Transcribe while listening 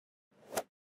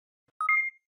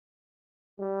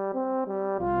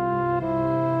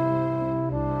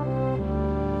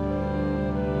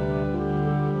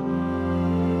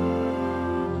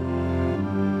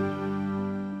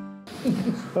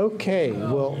Okay,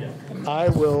 well, I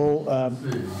will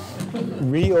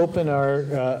reopen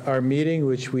our meeting,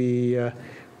 which we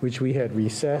had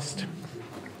recessed,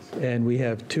 and we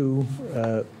have two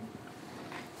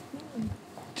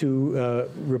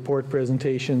report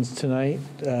presentations tonight.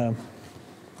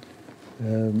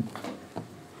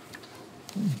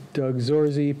 Doug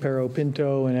Zorzi, Pero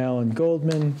Pinto, and Alan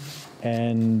Goldman,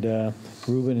 and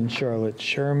Ruben and Charlotte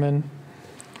Sherman.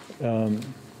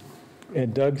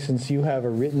 And Doug, since you have a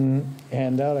written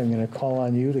handout, I'm going to call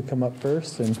on you to come up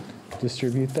first and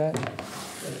distribute that.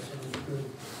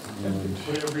 And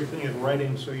put everything in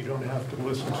writing so you don't have to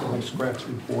listen to my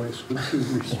scratchy voice, with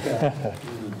due respect.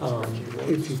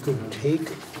 If you could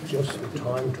take just the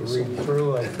time to read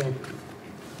through, I think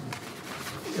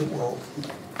it will.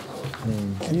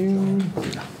 Thank you.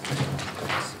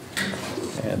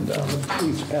 And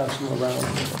Please pass them around.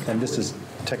 and this is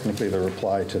technically the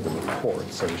reply to the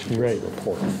report, so we should do Right. the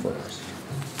report first.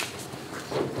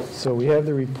 So we have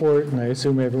the report, and I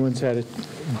assume everyone's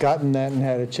gotten that and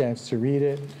had a chance to read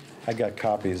it. I got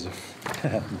copies of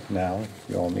now, if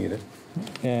you all need it.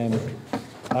 And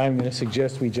I'm going to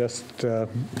suggest we just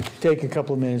take a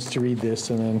couple of minutes to read this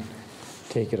and then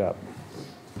take it up.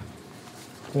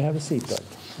 We have a seat, Doug.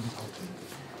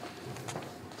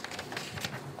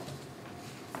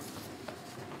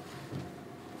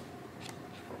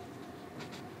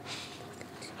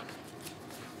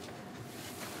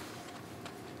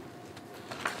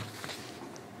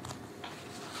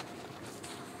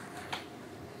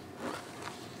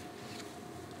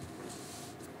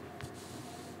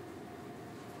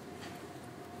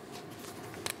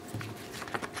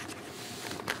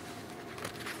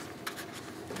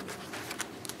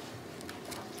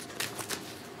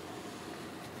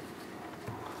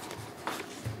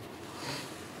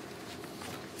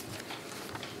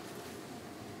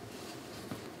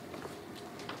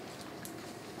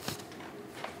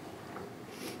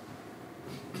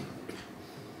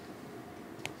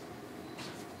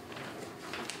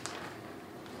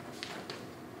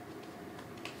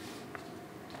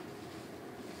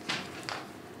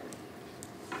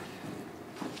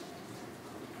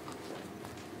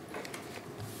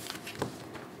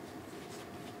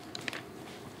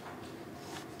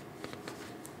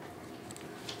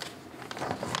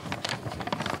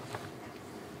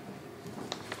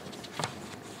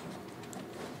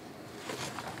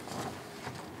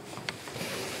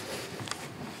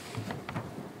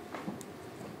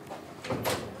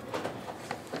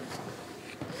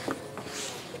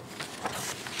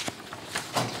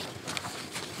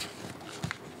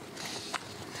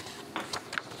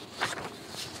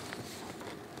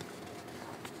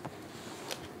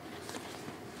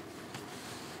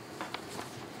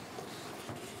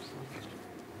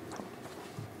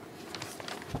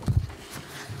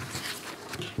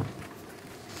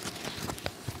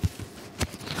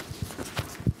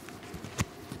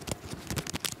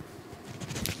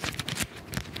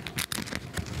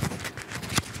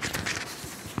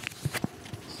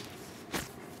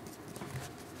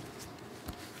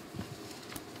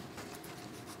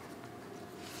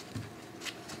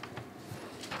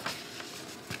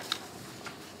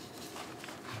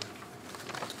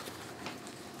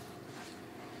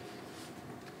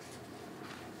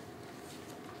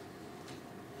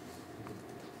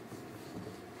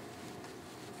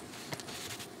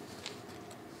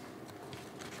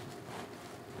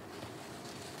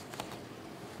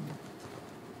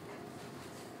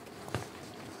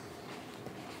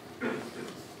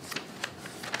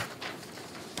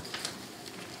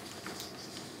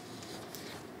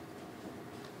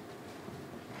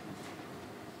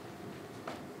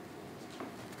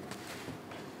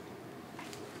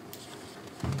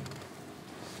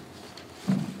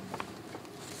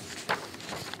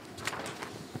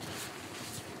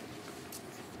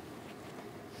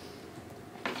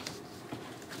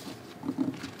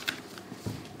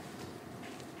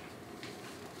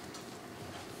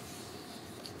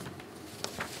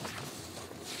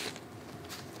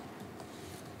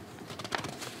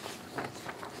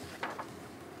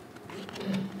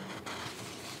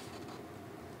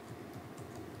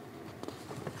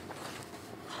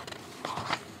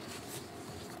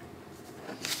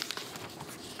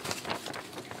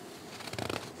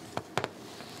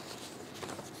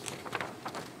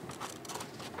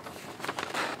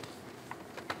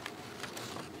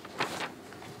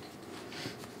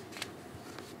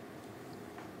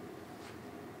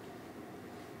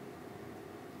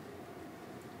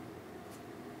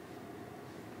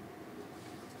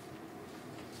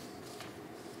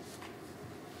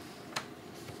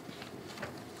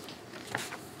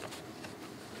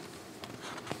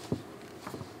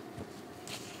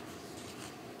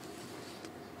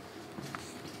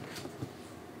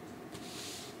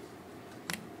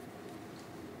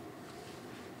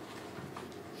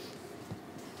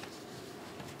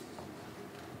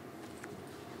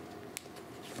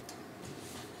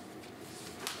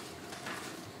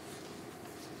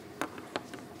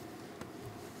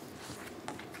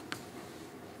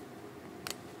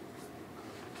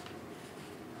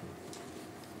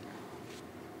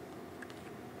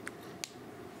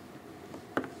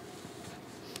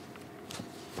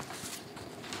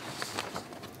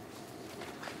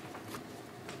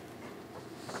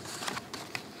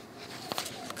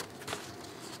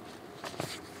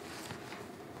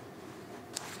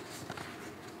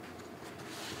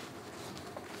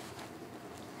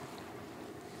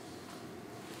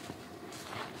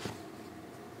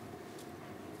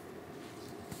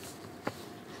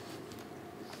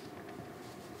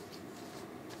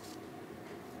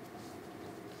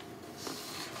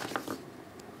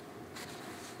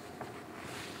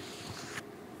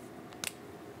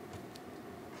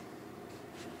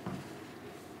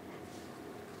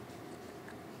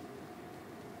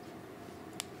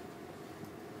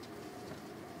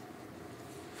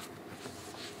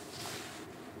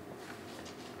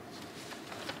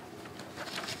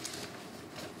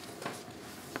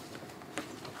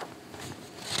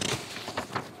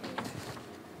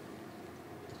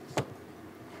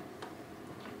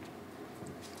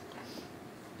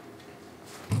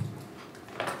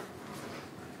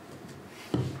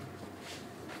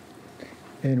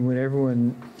 And when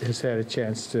everyone has had a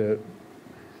chance to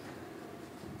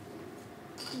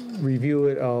review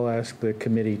it, I'll ask the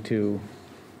committee to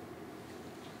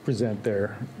present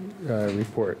their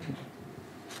report.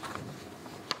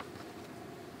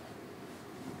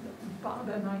 Bob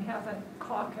and I haven't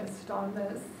caucused on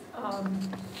this.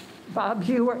 Bob,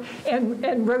 you were,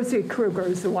 and Rosie Kruger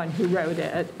is the one who wrote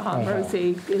it.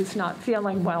 Rosie is not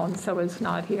feeling well and so is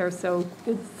not here, so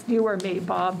it's you or me,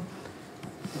 Bob.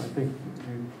 I think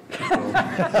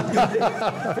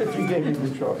you gave me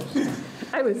the choice.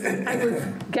 I was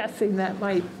guessing that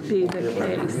might be the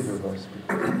case.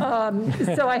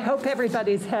 So I hope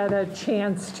everybody's had a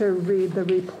chance to read the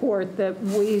report that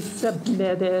we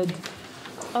submitted.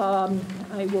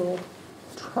 I will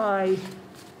try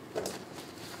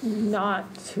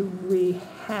not to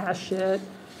rehash it.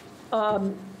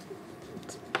 But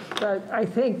I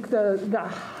think the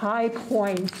high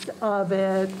points of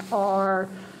it are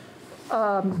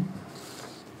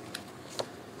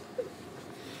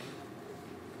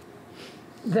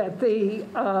that the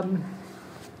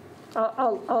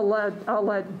I'll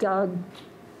let Doug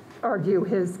argue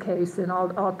his case, and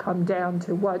I'll come down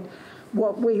to what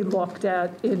we looked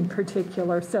at in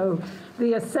particular. So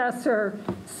the assessor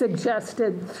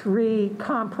suggested 3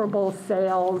 comparable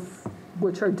sales,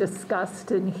 which are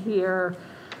discussed in here.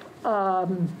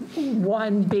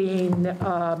 One being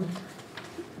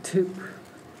to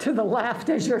the left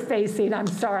as you're facing. I'm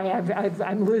sorry,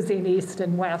 I'm losing east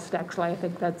and west. Actually, I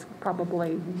think that's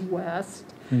probably west.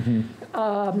 Mm-hmm.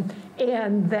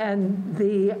 And then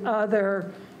the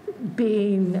other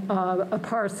being a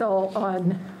parcel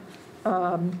on.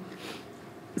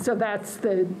 So that's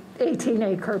the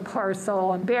 18-acre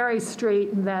parcel on Berry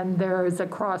Street, and then there's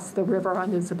across the river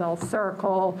on Isabel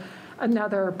Circle,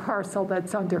 another parcel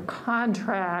that's under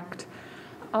contract.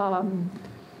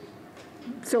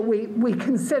 So we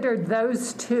considered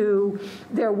those 2.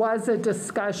 There was a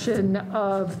discussion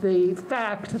of the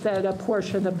fact that a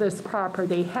portion of this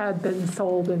property had been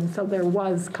sold, and so there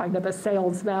was kind of a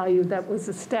sales value that was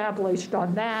established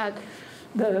on that.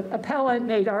 The appellant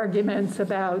made arguments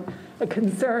about a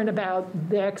concern about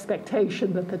the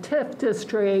expectation that the TIF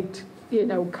district,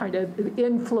 kind of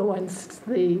influenced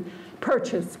the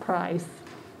purchase price.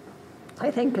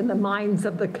 I think in the minds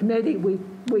of the committee, we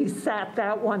sat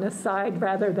that one aside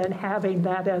rather than having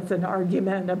that as an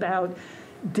argument about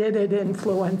did it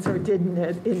influence or didn't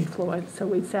it influence. So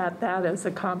we sat that as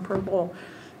a comparable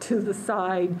to the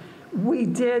side. We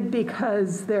did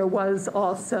because there was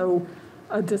also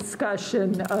a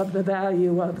discussion of the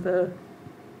value of the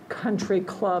Country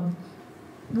Club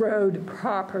Road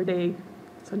property,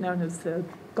 so known as the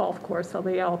golf course of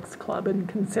the Elks Club, and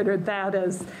considered that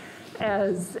as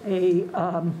a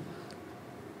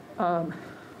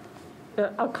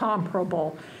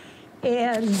comparable,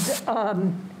 and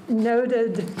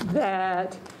noted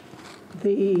that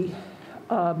the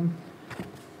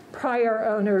prior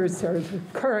owners or the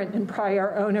current and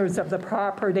prior owners of the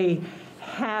property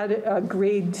had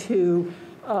agreed to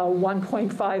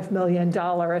 $1.5 million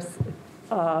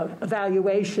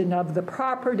evaluation of the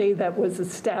property that was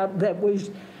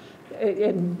established,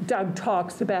 and Doug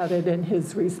talks about it in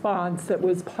his response, that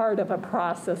was part of a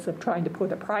process of trying to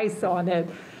put a price on it.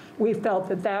 We felt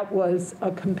that that was a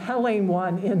compelling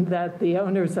one in that the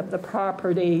owners of the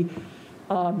property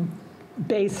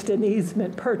based an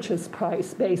easement purchase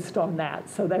price based on that.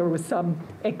 So there was some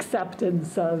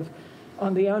acceptance on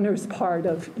the owner's part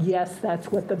of, yes,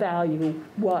 that's what the value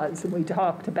was, and we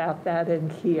talked about that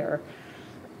in here.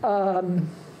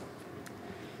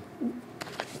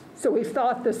 So we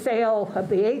thought the sale of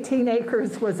the 18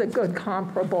 acres was a good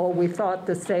comparable. We thought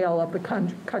the sale of the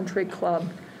country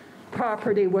club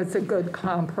property was a good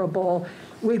comparable.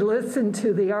 We listened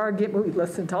to the argument, we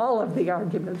listened to all of the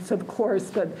arguments, of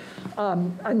course, but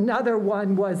another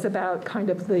one was about kind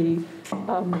of the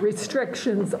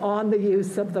restrictions on the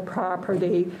use of the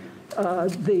property.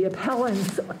 The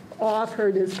appellants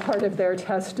offered as part of their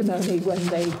testimony when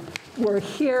they were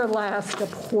here last a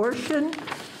portion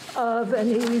of an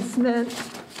easement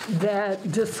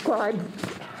that described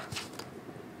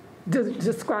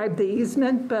the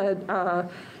easement, but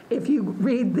if you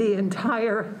read the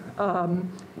entire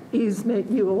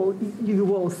easement, you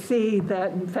will see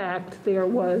that, in fact, there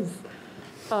was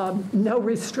no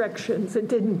restrictions. It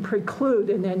didn't preclude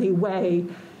in any way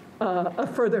a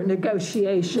further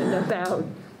negotiation about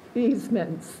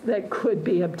easements that could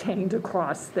be obtained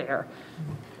across there.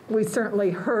 We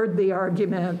certainly heard the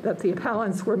argument that the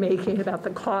appellants were making about the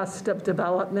cost of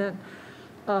development,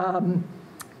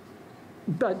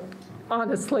 but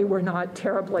honestly, we're not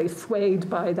terribly swayed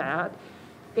by that.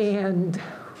 And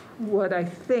what I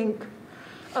think,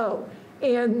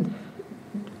 And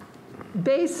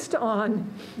based on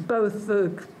both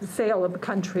the sale of the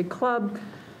country club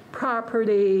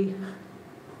property,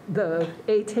 the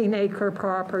 18-acre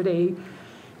property,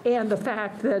 and the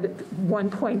fact that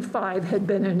 1.5 had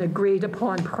been an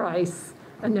agreed-upon price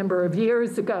a number of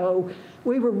years ago,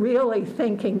 we were really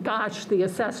thinking, gosh, the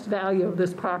assessed value of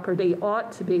this property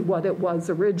ought to be what it was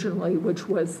originally, which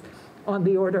was on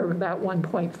the order of about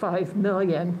 1.5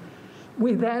 million.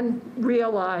 We then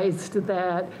realized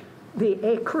that the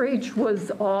acreage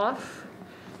was off.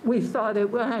 We thought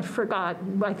it, well, I forgot,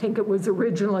 I think it was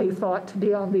originally thought to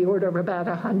be on the order of about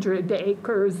 100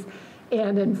 acres.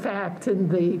 And in fact, in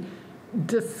the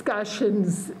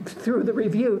discussions through the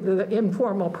review, the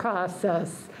informal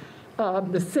process,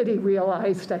 the city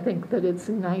realized, I think, that it's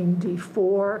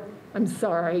 94. I'm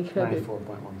sorry.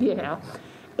 94.1. Yeah.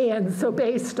 And so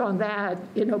based on that,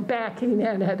 backing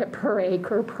in at a per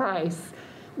acre price,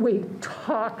 we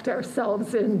talked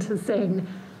ourselves into saying,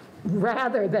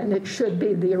 rather than it should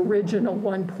be the original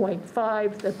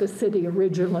 1.5 that the city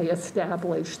originally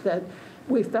established, that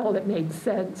we felt it made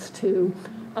sense to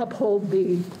uphold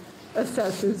the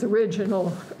assessor's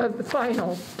original, the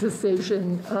final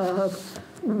decision of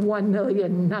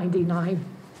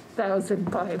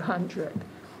 $1,099,500.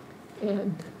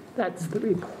 And that's the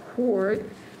report.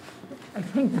 I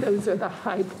think those are the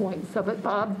high points of it.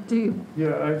 Bob, do you?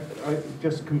 Yeah,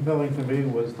 just compelling to me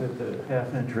was that the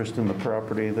half interest in the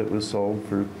property that was sold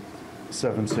for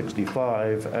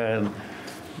 $765 and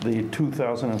the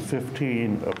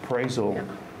 2015 appraisal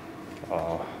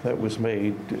that was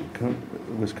made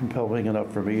was compelling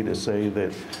enough for me to say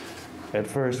that at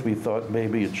first we thought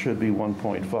maybe it should be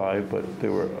 1.5, but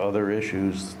there were other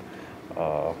issues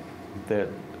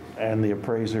and the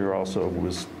appraiser also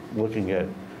was looking at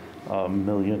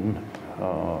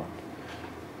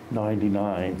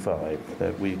 $1,099,500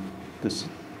 that we just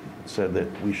said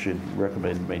that we should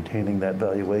recommend maintaining that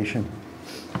valuation.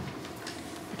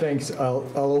 Thanks. I'll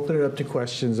open it up to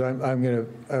questions. I want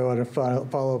to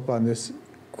follow up on this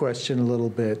question a little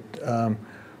bit.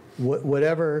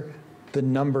 Whatever the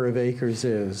number of acres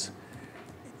is,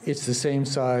 it's the same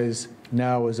size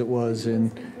now as it was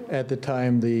at the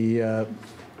time the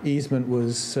easement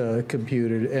was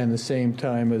computed, and the same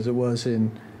time as it was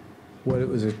in, what it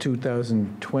was,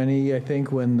 2020, I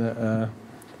think, when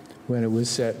it was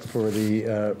set for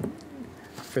that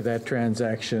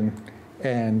transaction.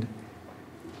 And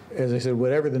as I said,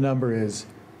 whatever the number is,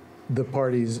 the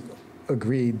parties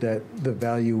agreed that the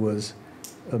value was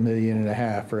 $1.5 million or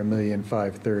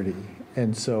 $1,530,000.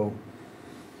 And so,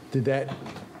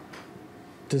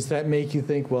 does that make you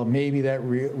think, well, maybe that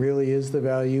really is the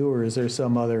value, or is there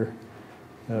some other?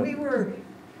 We were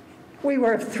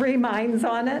of three minds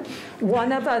on it.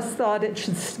 One of us thought it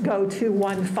should go to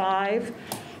 1.5.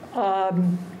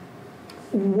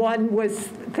 One was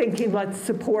thinking, let's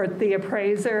support the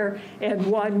appraiser, and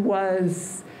one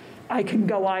was, I can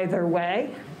go either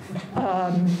way.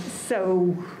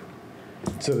 So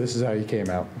this is how you came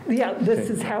out? Yeah, this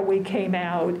is how we came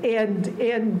out.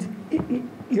 And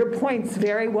your point's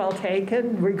very well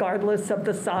taken. Regardless of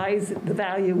the size, the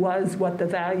value was what the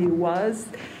value was.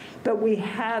 But we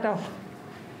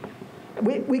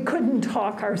couldn't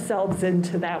talk ourselves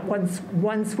into that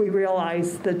once we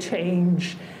realized the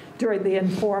change during the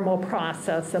informal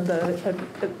process of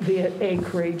the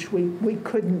acreage. We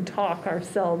couldn't talk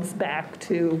ourselves back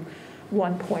to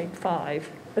 1.5,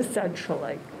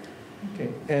 essentially.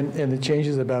 Okay. And the change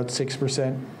is about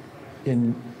 6%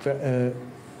 in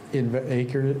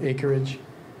acreage,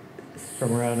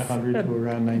 from around 100 to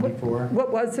around 94?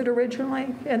 What was it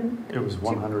originally? And It was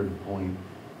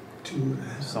 100.2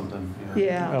 something.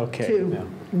 yeah, Okay. to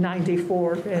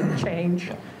 94 and change.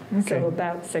 Okay. So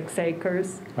about 6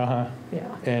 acres. Uh-huh.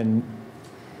 Yeah. And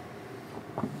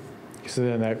so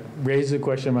then that raises a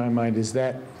question in my mind, is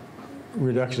that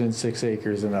reduction in 6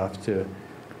 acres enough to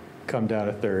come down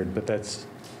a third? But that's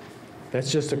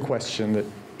just a question that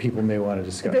people may want to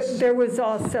discuss. There was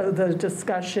also the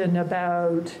discussion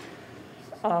about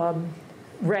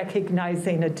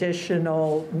recognizing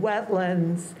additional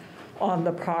wetlands on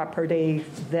the property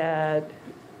that,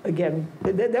 again,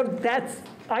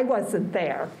 I wasn't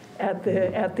there at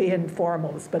the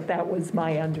informals, but that was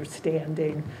my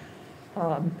understanding,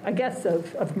 I guess,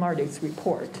 of Marty's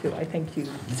report, too. I think you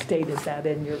stated that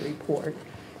in your report.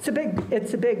 It's a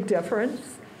big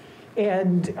difference,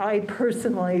 and I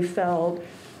personally felt,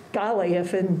 golly,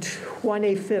 if in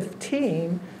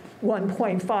 2015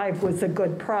 1.5 was a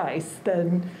good price,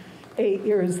 then 8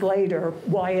 years later,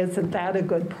 why isn't that a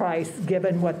good price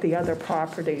given what the other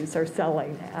properties are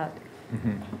selling at?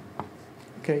 Mm-hmm.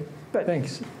 Okay, But-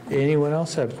 thanks. Anyone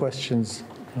else have questions?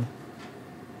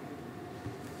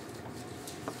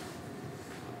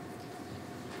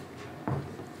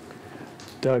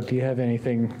 Doug, do you have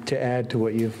anything to add to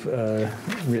what you've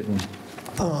written?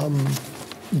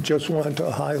 Just wanted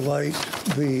to highlight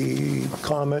the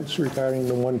comments regarding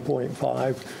the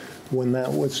 1.5. When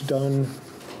that was done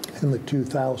in the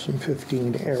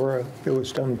 2015 era, it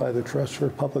was done by the Trust for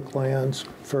Public Lands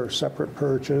for a separate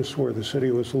purchase where the city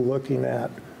was looking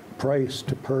at price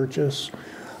to purchase.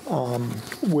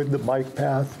 With the bike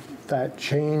path, that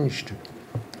changed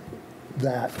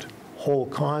that whole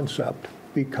concept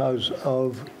because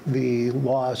of the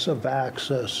loss of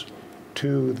access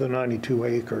to the 92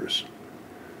 acres.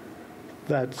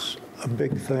 That's a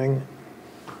big thing.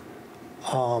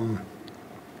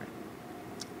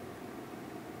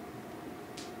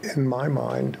 In my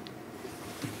mind,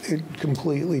 it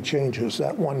completely changes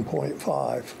that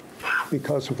 1.5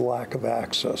 because of lack of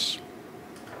access.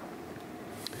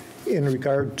 In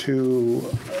regard to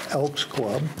Elks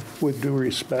Club, with due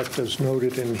respect, as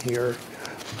noted in here,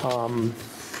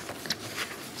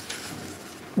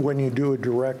 when you do a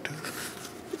direct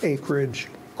acreage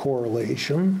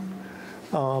correlation,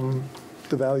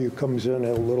 the value comes in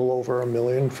at a little over $1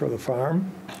 million for the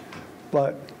farm.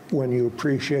 But when you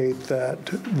appreciate that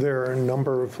there are a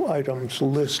number of items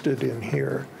listed in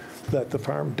here that the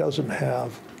farm doesn't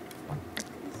have,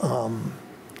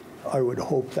 I would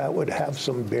hope that would have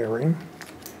some bearing.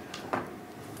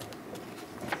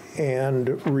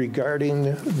 And regarding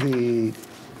the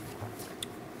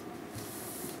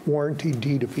warranty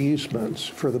deed of easements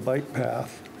for the bike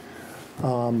path,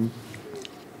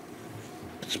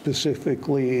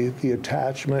 specifically the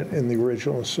attachment in the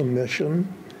original submission,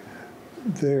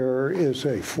 there is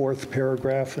a 4th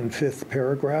paragraph and 5th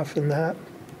paragraph in that.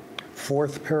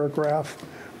 4th paragraph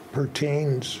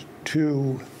pertains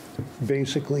to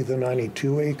basically the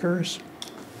 92 acres.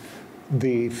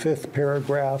 The 5th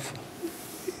paragraph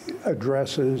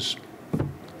addresses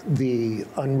the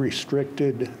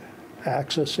unrestricted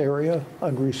access area,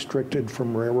 unrestricted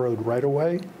from railroad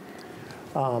right-of-way,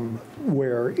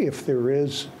 where if there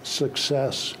is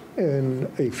success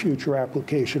in a future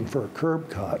application for a curb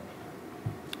cut,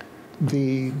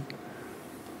 the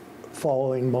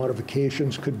following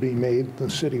modifications could be made. The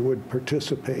city would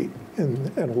participate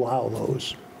and allow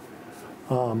those.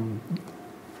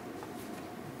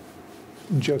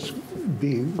 Just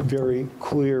be very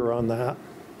clear on that.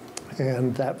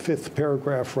 And that 5th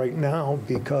paragraph right now,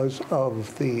 because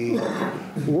of the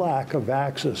lack of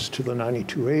access to the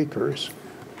 92 acres,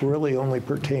 really only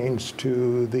pertains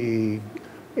to the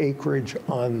acreage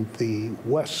on the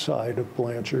west side of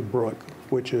Blanchard Brook,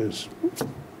 which is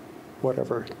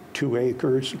whatever, 2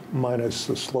 acres minus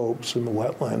the slopes and the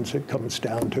wetlands. It comes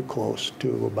down to close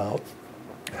to about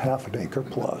 ½ an acre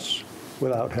plus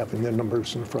without having the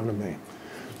numbers in front of me.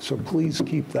 So please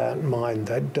keep that in mind.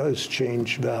 That does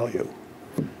change value.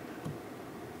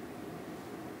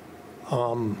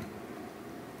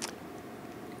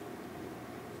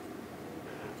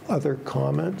 Other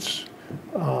comments?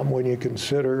 When you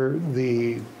consider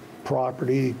the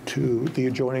property to the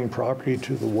adjoining property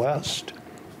to the west,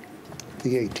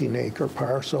 the 18-acre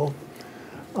parcel,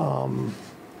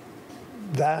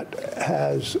 that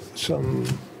has some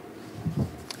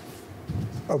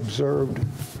observed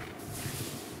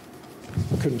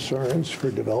concerns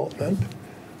for development,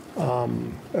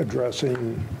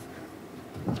 addressing,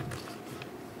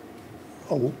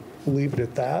 I'll leave it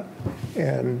at that,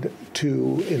 and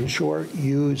to, in short,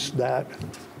 use that,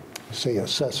 say,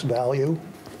 assessed value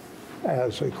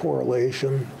as a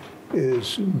correlation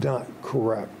is not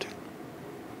correct.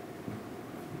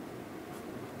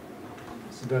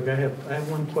 So Doug, I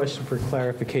have one question for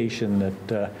clarification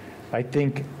that I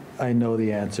think I know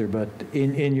the answer, but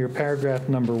in your paragraph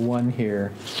number 1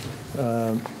 here,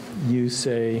 you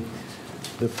say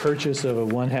the purchase of a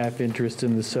 1/2 interest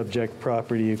in the subject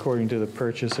property according to the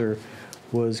purchaser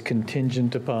was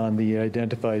contingent upon the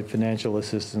identified financial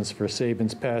assistance for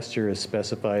Sabin's pasture as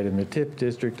specified in the TIF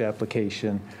district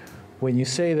application. When you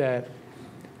say that,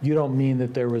 you don't mean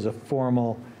that there was a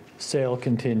formal sale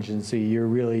contingency. You're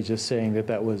really just saying that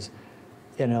that was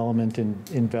an element in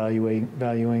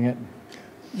valuing it?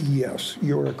 Yes,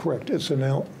 you're correct. It's an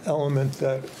element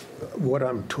that what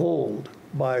I'm told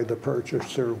by the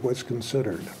purchaser was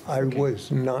considered. I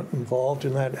was not involved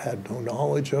in that, had no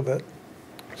knowledge of it,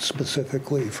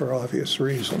 specifically for obvious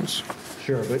reasons.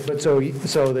 Sure, but so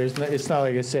there's it's not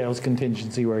like a sales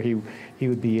contingency where he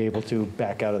would be able to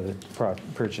back out of the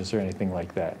purchase or anything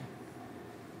like that.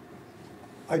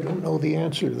 I don't know the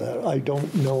answer to that. I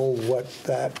don't know what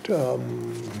that.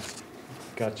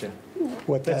 Gotcha.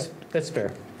 What that. That's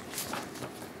fair.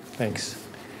 Thanks.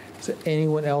 Does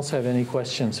anyone else have any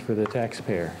questions for the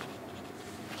taxpayer?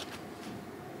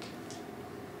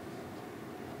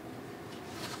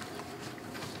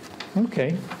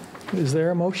 Okay. Is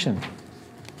there a motion?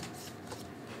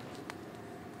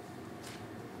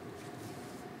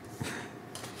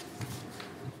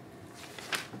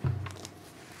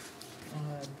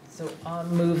 So I'll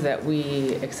move that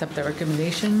we accept the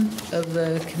recommendation of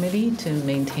the committee to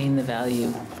maintain the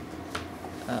value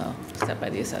set by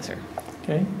the assessor.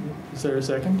 Okay. Is there a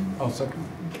second? I'll second.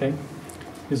 Okay.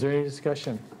 Is there any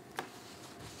discussion?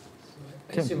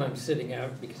 I assume I'm sitting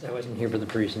out because I wasn't here for the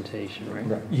presentation,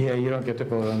 right? Yeah, you don't get to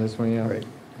vote on this one, yeah. Right.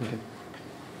 Okay.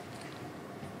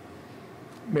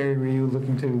 Mary, were you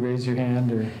looking to raise your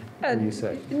hand, or what do you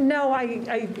say? No,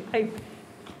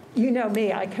 you know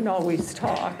me, I can always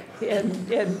talk,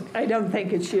 and I don't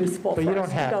think it's useful But for you us don't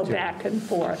to have go to. back and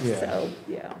forth, Yeah. so,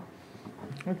 yeah.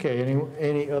 Okay,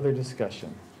 any other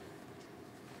discussion?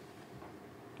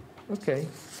 Okay.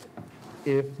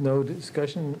 If no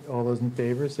discussion, all those in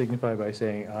favor signify by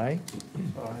saying aye.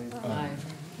 Aye.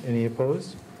 Any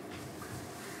opposed?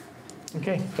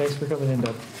 Okay, thanks for coming in,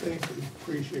 Doug. Thank you,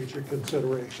 appreciate your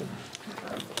consideration.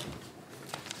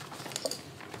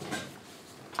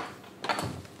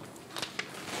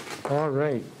 All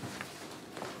right.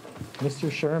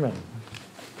 Mr. Sherman.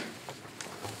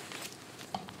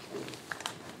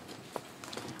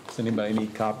 Does anybody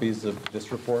need copies of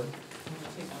this report?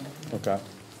 Okay.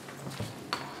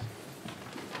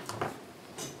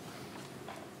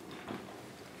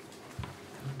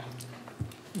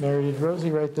 Mary, did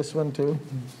Rosie write this one too?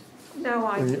 No,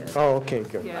 I Or you- did, Oh, okay,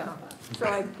 good. yeah. So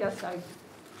I guess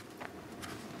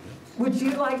would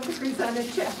you like to present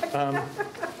it, Jack?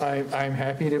 I'm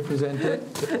happy to present it.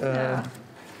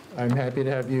 I'm happy to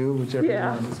have you, whichever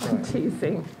Yeah, one is I'm fine.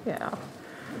 teasing, yeah.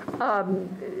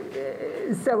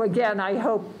 So again, I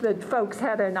hope that folks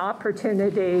had an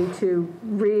opportunity to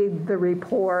read the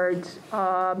report.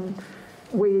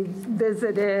 We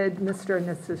visited Mr. and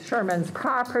Mrs. Sherman's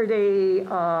property,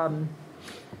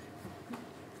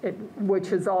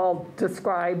 which is all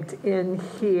described in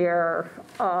here.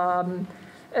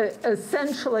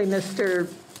 Essentially,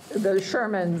 the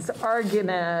Sherman's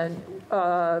argument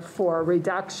for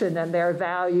reduction in their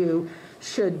value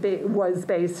was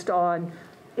based on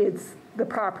the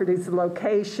property's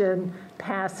location,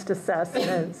 past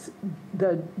assessments,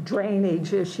 the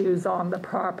drainage issues on the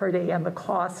property, and the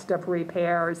cost of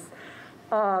repairs.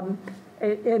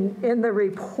 In the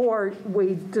report,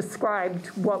 we described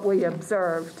what we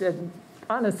observed, and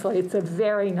honestly, it's a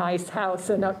very nice house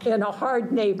in a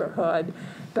hard neighborhood,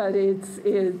 but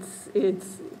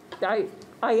I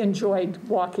enjoyed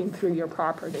walking through your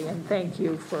property, and thank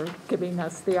you for giving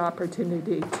us the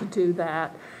opportunity to do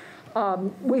that.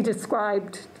 We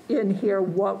described in here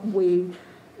what we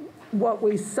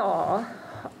saw,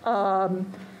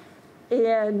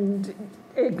 and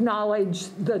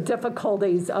acknowledged the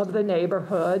difficulties of the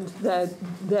neighborhood, but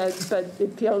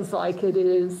it feels like it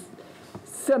is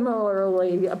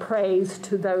similarly appraised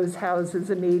to those houses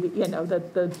that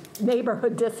the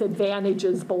neighborhood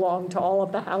disadvantages belong to all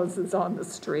of the houses on the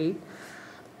street.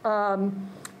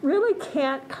 Really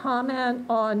can't comment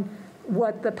on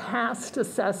what the past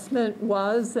assessment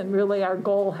was, and really our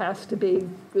goal has to be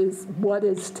is what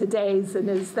is today's, and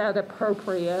is that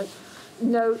appropriate?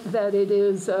 Note that it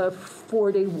is a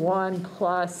 41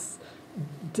 plus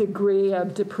degree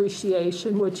of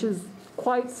depreciation, which is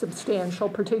quite substantial,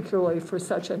 particularly for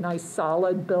such a nice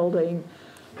solid building.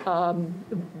 But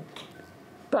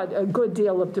a good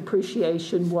deal of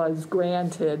depreciation was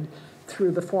granted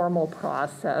through the formal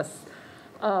process.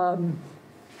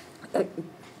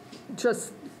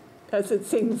 Just as it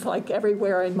seems like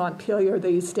everywhere in Montpelier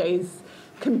these days,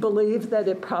 can believe that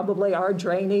it probably are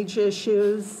drainage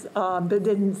issues, but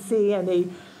didn't see any,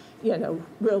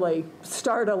 really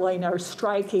startling or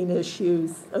striking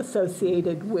issues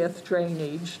associated with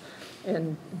drainage,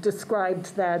 and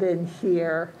described that in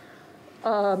here.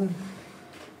 And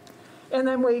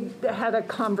then we had a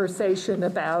conversation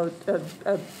about,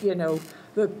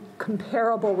 the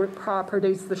comparable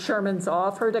properties. The Shermans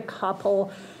offered a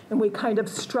couple, and we kind of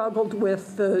struggled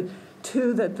with the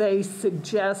two that they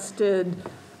suggested.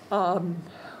 One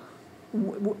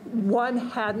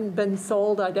hadn't been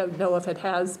sold. I don't know if it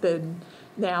has been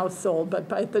now sold,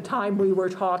 but at the time we were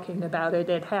talking about it,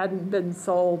 it hadn't been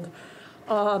sold.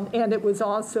 And it was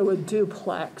also a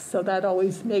duplex, so that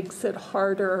always makes it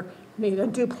harder. I mean, a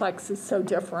duplex is so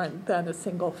different than a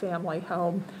single-family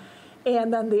home.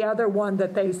 And then the other one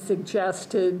that they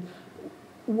suggested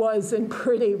was in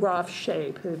pretty rough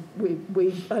shape.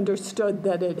 We understood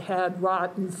that it had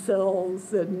rotten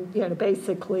sills and,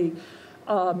 basically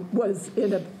was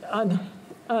in an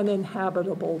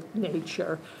uninhabitable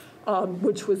nature,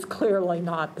 which was clearly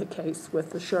not the case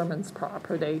with the Sherman's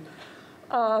property.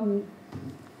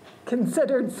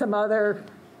 considered some other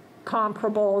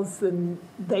comparables, and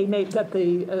that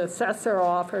the assessor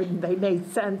offered, and they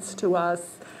made sense to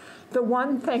us. The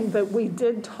one thing that we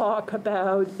did talk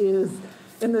about is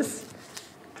in this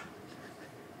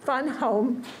fun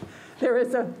home, there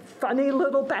is a funny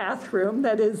little bathroom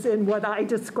that is in what I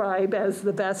describe as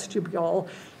the vestibule,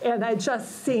 and I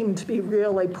just seemed to be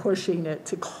really pushing it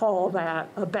to call that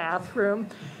a bathroom.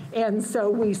 And so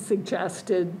we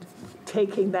suggested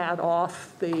taking that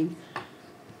off the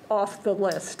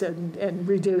list and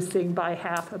reducing by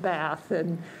half a bath.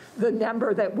 And the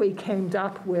number that we came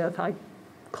up with, I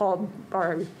called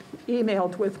or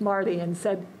emailed with Marty and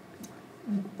said,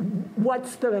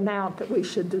 what's the amount that we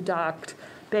should deduct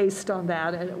based on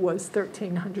that? And it was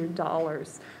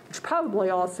 $1,300, which probably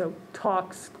also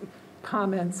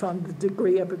comments on the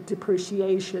degree of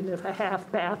depreciation if a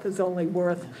half bath is only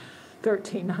worth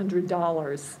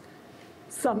 $1,300.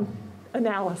 Some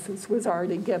analysis was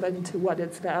already given to what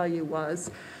its value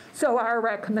was. So our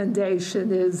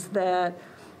recommendation is that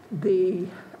the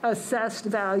assessed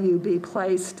value be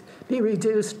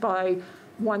reduced by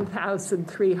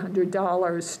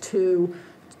 $1,300 to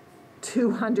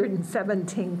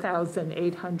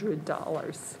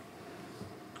 $217,800.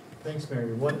 Thanks,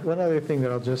 Mary. One other thing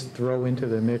that I'll just throw into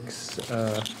the mix,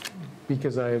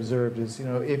 because I observed is,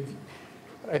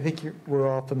 I think we're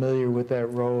all familiar with that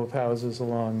row of houses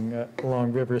along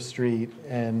River Street,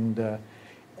 and the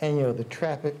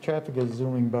traffic is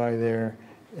zooming by there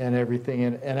and everything,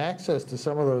 and access to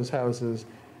some of those houses.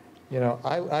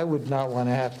 I would not want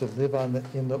to have to live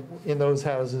in those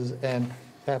houses and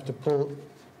have to pull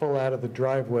out of the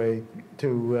driveway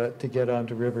to get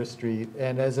onto River Street.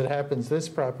 And as it happens, this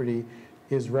property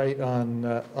is right on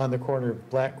the corner of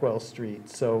Blackwell Street.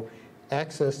 So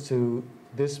access to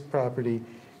this property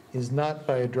is not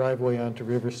by a driveway onto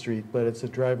River Street, but it's a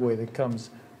driveway that comes,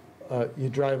 you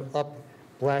drive up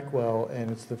Blackwell, and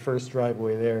it's the first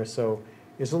driveway there. So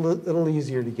it's a little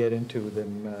easier to get into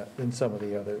than some of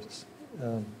the others.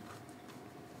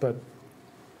 But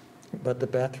the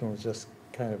bathroom was just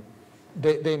kind of,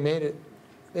 they made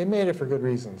it for good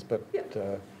reasons, but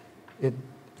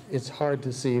it's hard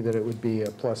to see that it would be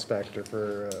a plus factor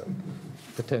for a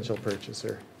potential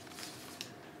purchaser.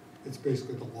 It's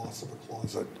basically the loss of a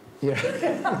closet.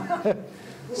 Yeah.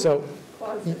 So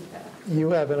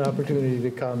you have an opportunity to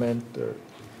comment.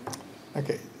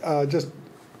 Okay, just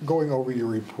going over your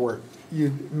report,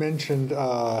 you mentioned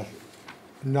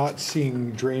not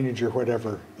seeing drainage or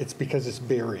whatever. It's because it's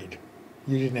buried.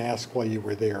 You didn't ask while you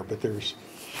were there, but there's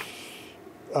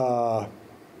the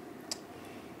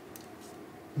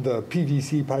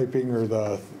PVC piping or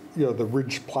the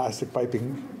ridged plastic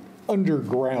piping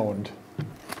underground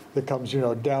that comes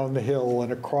down the hill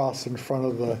and across in front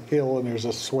of the hill, and there's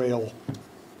a swale.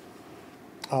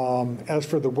 As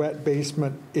for the wet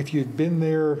basement, if you'd been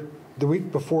there the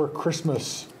week before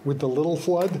Christmas with the little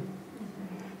flood,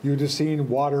 you'd have seen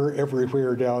water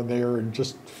everywhere down there and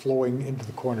just flowing into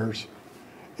the corners.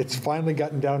 It's finally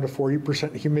gotten down to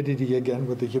 40% humidity again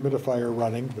with the humidifier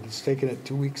running, but it's taken it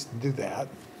 2 weeks to do that.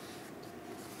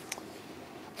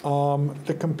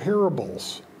 The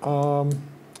comparables.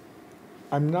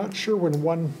 I'm not sure when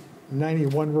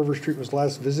 191 River Street was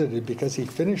last visited, because he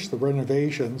finished the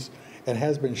renovations and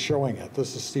has been showing it.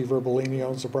 This is Steve Ribellini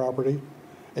owns the property,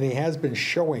 and he has been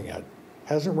showing it,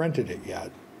 hasn't rented it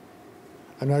yet.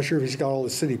 I'm not sure if he's got all the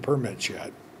city permits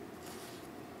yet.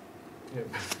 Yeah.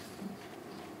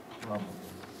 Probably.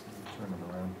 Turn it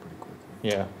around pretty quickly.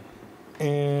 Yeah.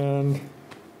 And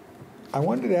I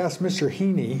wanted to ask Mr.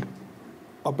 Heaney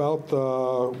about the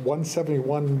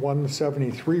 171,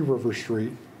 173 River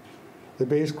Street that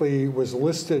basically was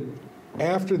listed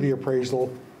after the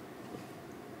appraisal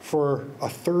for a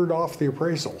third off the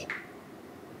appraisal.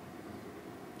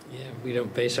 Yeah, we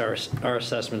don't base our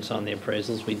assessments on the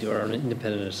appraisals. We do our own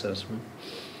independent assessment.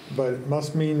 But it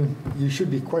must mean you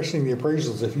should be questioning the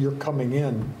appraisals if you're coming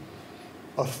in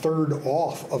a third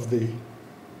off of the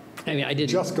I mean, I didn't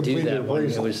just do completed that one. It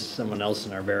appraisal. was someone else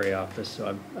in our very office,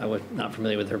 so I was not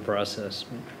familiar with her process.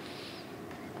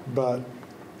 And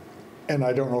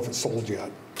I don't know if it's sold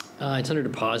yet. It's under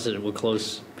deposit. It will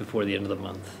close before the end of the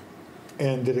month.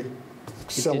 And did it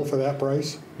sell did. for that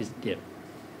price? Yeah. There could be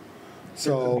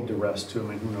So, duress too, I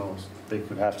mean, who knows? They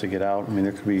could have to get out. I mean,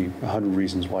 there could be 100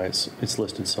 reasons why it's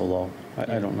listed so low.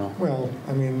 I don't know. well,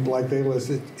 I mean, like they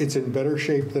listed, it's in better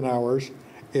shape than ours.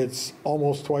 It's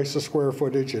almost twice the square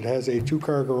footage. It has a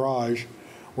 2-car garage.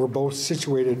 We're both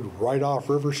situated right off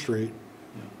River Street.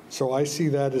 So I see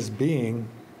that as being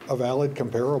a valid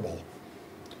comparable.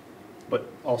 But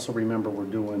also remember, we're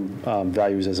doing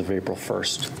values as of April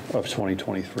 1st of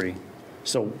 2023.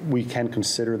 So we can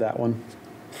consider that one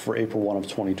for April 1 of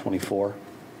 2024.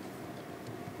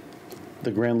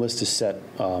 The grand list is set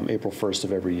April 1st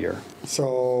of every year.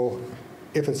 So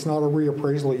if it's not a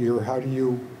reappraisal year, how do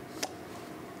you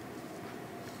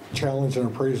challenge an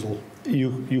appraisal?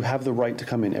 You have the right to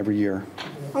come in every year.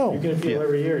 Oh, You can appeal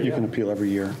every year, You yeah. can appeal every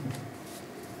year.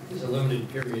 There's a limited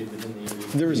period within the year.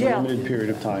 There is a Yeah. limited period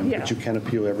of time, Yeah. but you can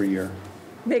appeal every year.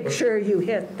 Make sure you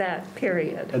hit that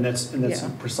period. And that's Yeah.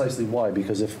 precisely why,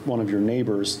 because if one of your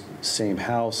neighbors, same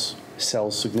house,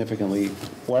 sells significantly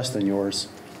less than yours,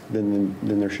 then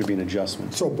there should be an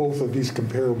adjustment. so both of these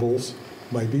comparables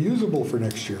might be usable for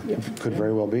next year. Could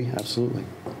very well be, absolutely.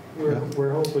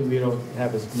 We're hoping we don't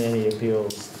have as many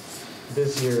appeals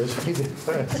this year as we did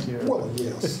last year. Well,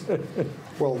 yes.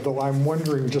 Well, though I'm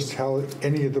wondering just how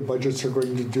any of the budgets are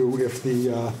going to do if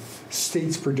the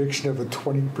state's prediction of a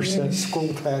 20% school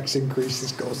tax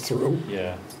increases goes through.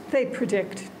 Yeah. They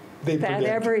predict They that predict.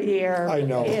 every year. I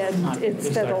know. And it's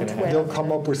It's not fiddled gonna They'll with.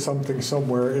 come up with something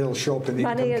somewhere, it'll show up in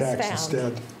Money income is tax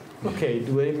found. instead. Okay,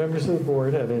 do any members of the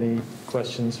board have any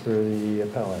questions for the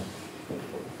appellant?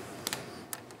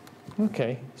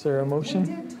 Okay, is there a We motion?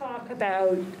 did talk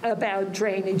about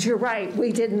drainage. You're right,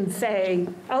 we didn't say,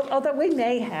 although we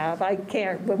may have, I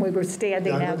can't, when we were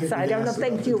standing Yeah, I don't think outside. we I don't asked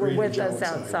think about you the were with drainage us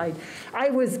outside. outside. I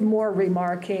was more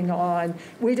remarking on,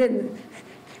 we didn't,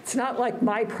 it's not like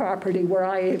my property where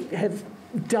I have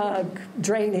dug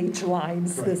drainage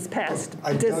lines this past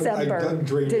I've done December.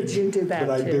 drainage, Did you do that too?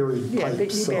 but I buried Yeah, but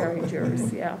pipes, you so- buried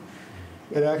yours, yeah.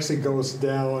 It actually goes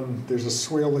down, there's a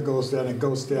swale that goes down, it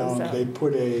goes down, Goes out. they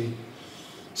put a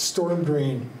storm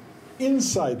drain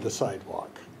inside the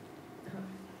sidewalk.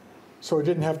 So it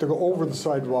didn't have to go over the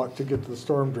sidewalk to get to the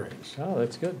storm drains. Oh,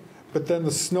 that's good. But then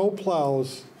the snow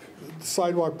plows,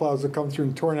 sidewalk plows have come through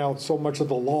and torn out so much of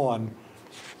the lawn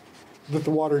that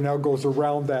the water now goes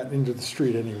around that into the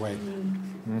street anyway.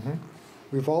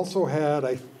 We've also had,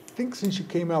 I think since you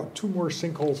came out, 2 more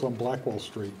sinkholes on Blackwell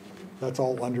Street. That's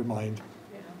all undermined.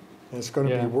 And it's gonna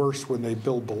Yeah. be worse when they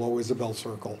build below Isabel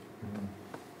Circle.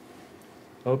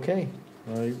 Okay,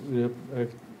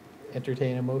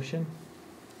 entertain a motion?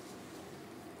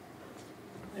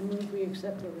 I move we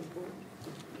accept the report.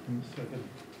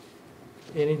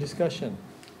 Any discussion?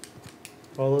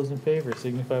 All those in favor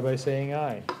signify by saying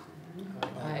aye.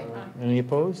 Aye. Any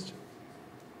opposed?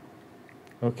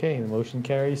 Okay, the motion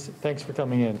carries. Thanks for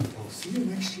coming in. I'll see you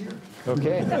next year.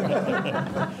 Okay.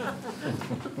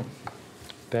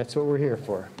 That's what we're here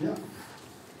for. Yeah.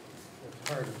 That's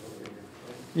part of it.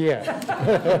 Yeah.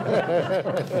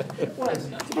 What,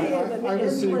 to be in an I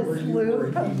was sitting where endless you were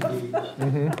loop? at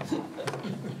DD.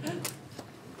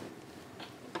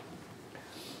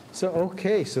 So,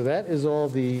 okay, so that is all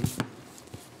the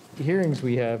hearings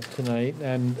we have tonight,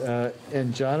 and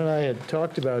John and I had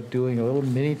talked about doing a little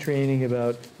mini training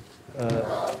about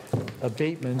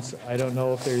abatements. I don't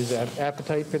know if there's an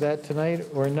appetite for that tonight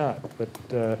or not, but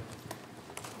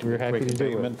we're happy to Quick do it.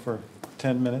 abatement for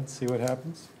 10 minutes, see what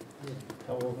happens?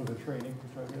 How long of the training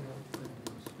we're talking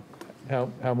How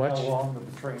about? much? How long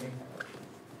of the training?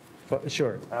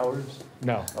 Sure, Hours?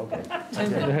 no. Okay.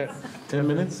 10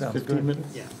 minutes, Sounds 15 good.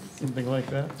 minutes? Something like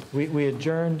that? We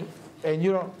adjourned, and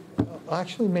you don't,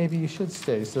 actually, maybe you should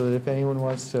stay, so that if anyone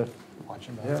wants to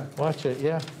Yeah. watch it,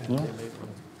 yeah.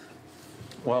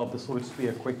 Well, this will just be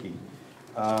a quickie.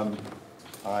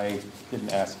 I didn't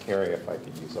ask Carrie if I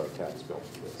could use our tax bill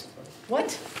for this, but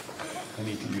What? I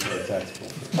need to use our tax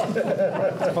bill.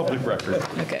 It's public record.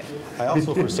 Okay. I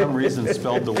also, for some reason,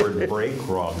 spelled the word break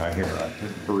wrong. I hear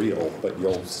real, but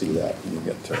you'll see that when you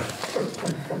get to it.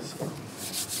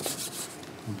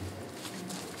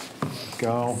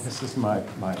 Go. This is my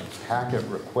packet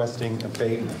requesting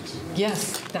abatement.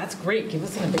 Yes, that's great. Give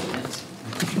us an abatement.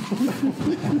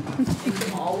 Take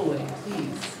them all away,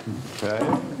 please. Okay.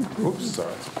 Oops,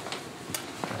 sorry.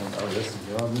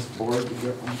 You're on this board to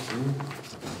get one too?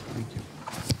 Thank you.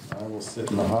 I will sit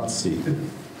in the hot seat.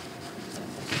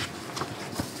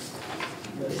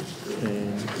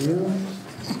 Thank you.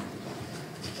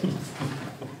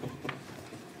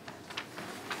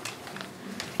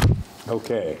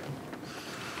 Okay.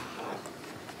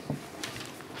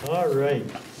 All right,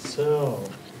 so,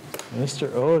 Mr.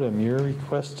 Odom, you're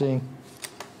requesting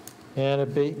an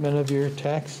abatement of your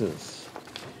taxes.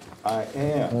 I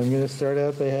am. I'm going to start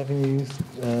out by having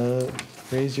you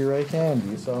raise your right hand.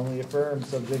 Do you solemnly affirm,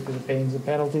 subject to the pains and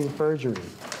penalties of perjury,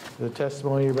 the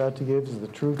testimony you're about to give is the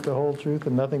truth, the whole truth,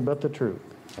 and nothing but the truth?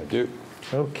 I do.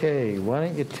 Okay, why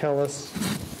don't you tell us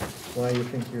why you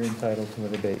think you're entitled to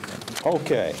an abatement?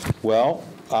 Okay, well,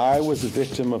 I was a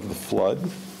victim of the flood.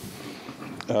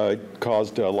 It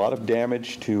caused a lot of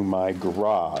damage to my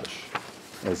garage.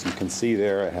 As you can see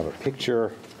there, I have a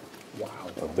picture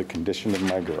of the condition of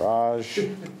my garage.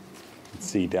 You can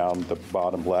see down the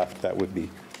bottom left, that would be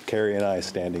Carrie and I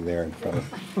standing there in front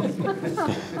of.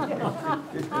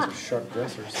 Those are sharp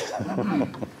dressers.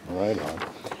 Right on.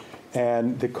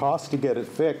 And the cost to get it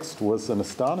fixed was an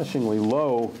astonishingly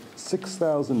low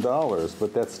 $6,000,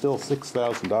 but that's still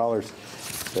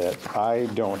 $6,000 that I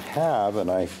don't have, and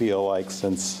I feel like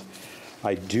since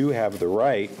I do have the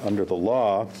right under the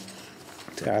law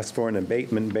to ask for an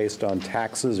abatement based on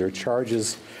taxes or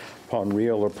charges upon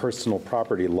real or personal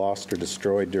property lost or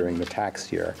destroyed during the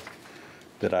tax year,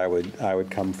 that I would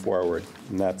come forward.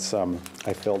 And that's,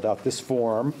 I filled out this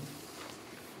form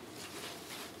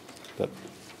that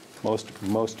most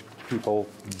people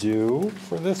do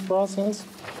for this process.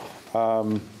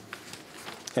 And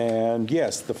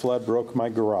yes, the flood broke my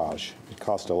garage. It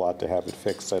cost a lot to have it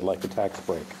fixed. I'd like a tax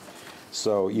break.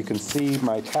 So you can see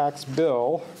my tax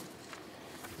bill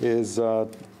is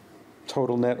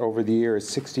total net over the year is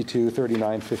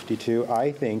 $62,3952.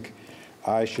 I think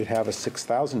I should have a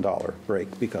 $6,000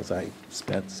 break because I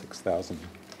spent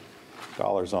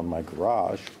 $6,000 on my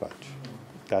garage, but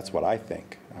that's what I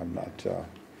think. I'm not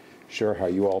sure how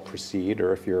you all proceed,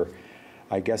 or if you're,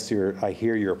 I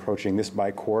hear you're approaching this by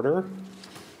quarter,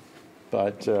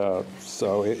 but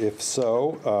so if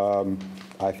so,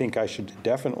 I think I should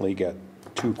definitely get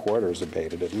 2 quarters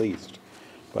abated at least,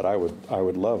 but I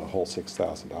would love a whole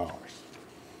 $6,000.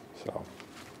 So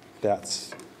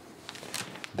that's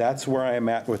where I am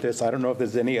at with this. I don't know if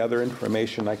there's any other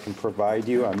information I can provide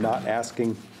you. I'm not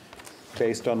asking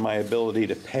based on my ability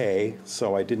to pay,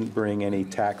 so I didn't bring any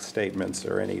tax statements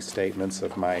or any statements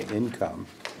of my income,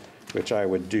 which I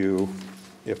would do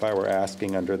if I were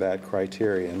asking under that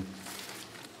criterion.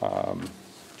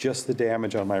 Just the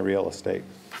damage on my real estate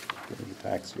during the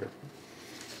tax year.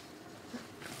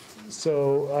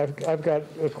 So I've got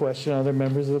a question. Other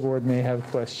members of the board may have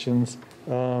questions.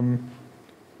 When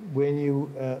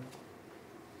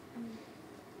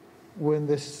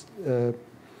this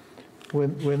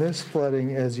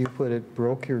flooding, as you put it,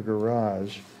 broke your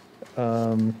garage,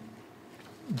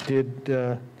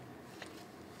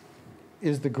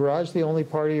 is the garage the only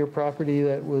part of your property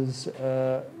that was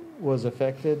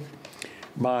affected?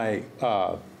 My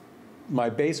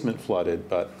basement flooded,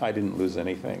 but I didn't lose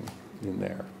anything in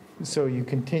there. So you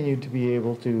continued to be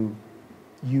able to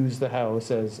use the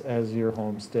house as your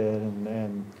homestead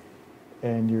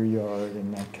and your yard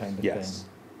and that kind of yes. thing?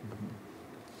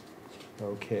 Yes.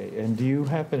 Okay, and do you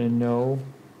happen to know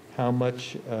how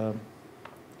much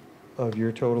of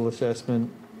your total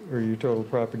assessment or your total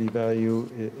property value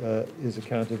is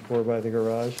accounted for by the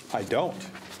garage? I don't,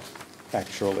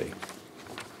 actually.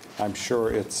 I'm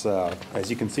sure it's,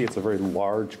 as you can see, it's a very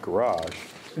large garage.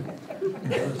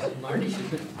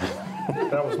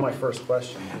 That was my first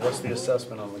question. What's the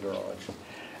assessment on the garage?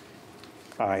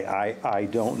 I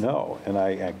don't know, and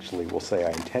I actually will say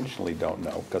I intentionally don't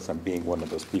know because I'm being one of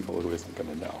those people who isn't going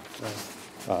to know,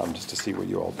 just to see what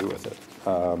you all do with it.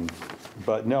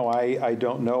 But no, I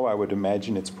don't know. I would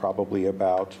imagine it's probably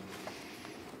about,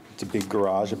 it's a big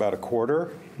garage, about a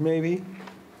quarter, maybe.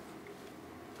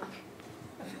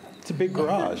 It's a big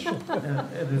garage.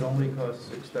 And it only costs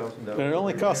 $6,000. And it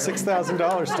only costs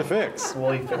 $6,000 to fix.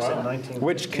 Well, you fixed it in 19.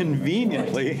 Which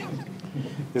conveniently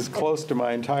is close to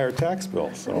my entire tax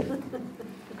bill, so.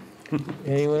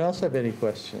 Anyone else have any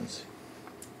questions?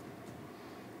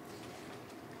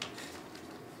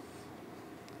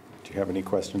 Do you have any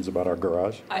questions about our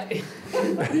garage? I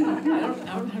don't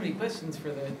have any questions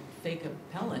for the fake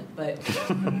appellant, but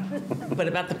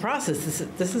about the process,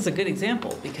 this is a good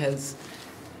example because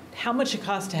how much it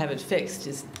costs to have it fixed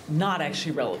is not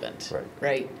actually relevant,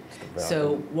 right?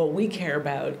 So what we care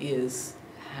about is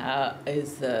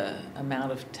the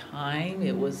amount of time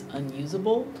it was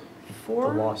unusable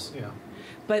for. The loss, yeah.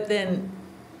 But then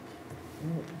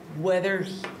whether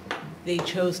they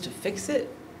chose to fix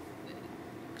it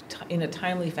in a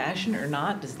timely fashion or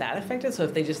not, does that affect it? So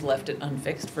if they just left it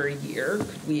unfixed for a year,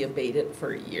 could we abate it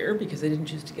for a year because they didn't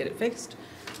choose to get it fixed?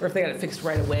 Or if they got it fixed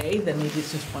right away, then maybe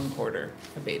it's just 1 quarter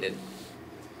abated.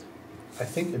 I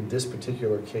think in this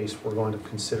particular case, we're going to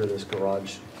consider this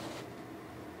garage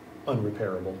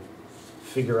unrepairable.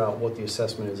 Figure out what the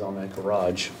assessment is on that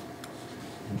garage.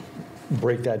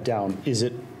 Break that down. Is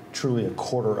it truly a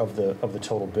quarter of the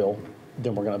total bill?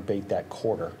 Then we're going to abate that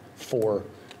quarter for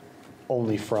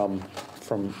only from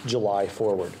July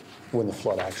forward when the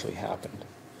flood actually happened.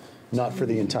 Not for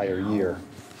the entire year,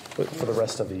 but for the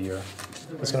rest of the year.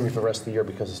 It's going to be for the rest of the year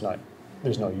because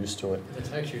there's no use to it. The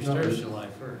tax year starts July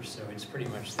 1st, so it's pretty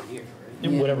much the year,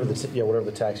 right? Yeah. Whatever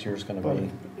the tax year is going to But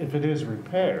be. if it is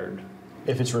repaired,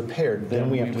 If it's repaired, then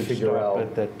we have to would figure stop out,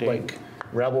 at that date. like,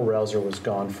 Rabble Rouser was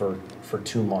gone for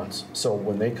 2 months. So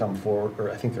when they come forward,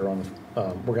 or I think they're on,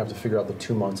 we're gonna have to figure out the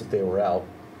 2 months that they were out,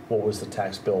 what was the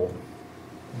tax bill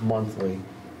monthly,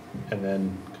 and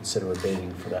then consider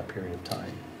abating for that period of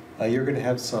time. You're going to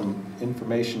have some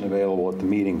information available at the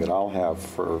meeting that I'll have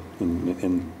for,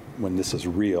 when this is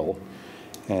real.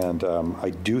 And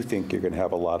I do think you're going to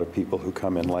have a lot of people who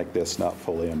come in like this not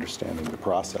fully understanding the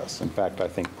process. In fact, I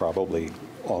think probably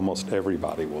almost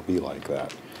everybody will be like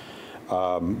that.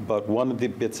 But one of the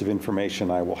bits of information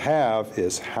I will have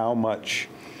is how much,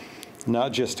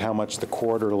 not just how much the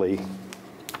quarterly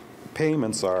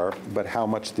payments are, but how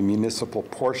much the municipal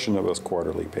portion of those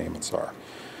quarterly payments are.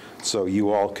 So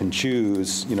you all can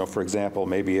choose, you know, for example,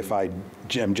 maybe if I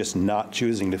am just not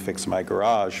choosing to fix my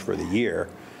garage for the year,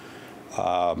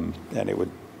 and it would,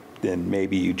 then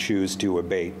maybe you choose to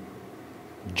abate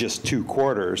just 2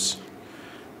 quarters,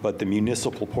 but the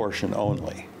municipal portion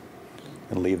only,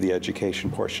 and leave the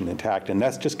education portion intact. And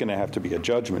that's just going to have to be a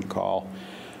judgment call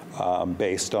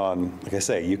based on, like I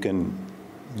say,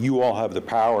 you all have the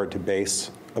power to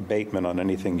base abatement on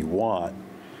anything you want.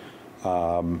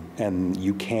 And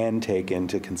you can take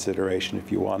into consideration,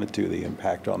 if you wanted to, the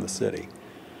impact on the city.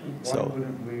 Why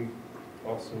wouldn't we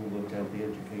also look at the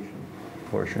education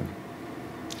portion?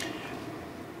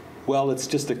 Well, it's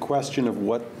just a question of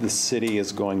what the city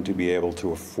is going to be able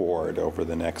to afford over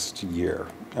the next year.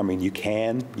 I mean, you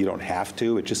don't have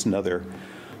to. It's just another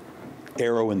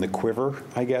arrow in the quiver,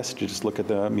 I guess, to just look at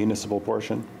the municipal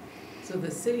portion. So the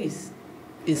city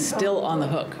is still on the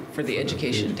hook for the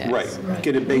education tax. Right.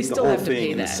 Get abate the still whole have to pay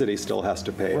thing, and the that. city still has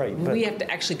to pay. Right. We have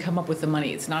to actually come up with the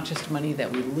money. It's not just money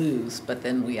that we lose, but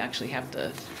then we actually have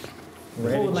to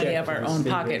pull the money out of our own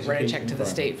pocket, write a check to the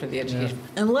state for the education.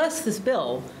 Unless this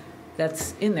bill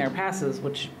that's in there passes,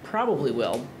 which probably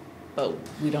will, but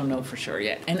we don't know for sure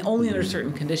yet. And only under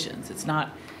certain conditions. It's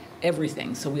not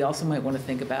everything. So we also might want to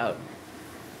think about,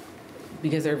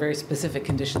 because there are very specific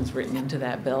conditions written into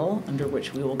that bill under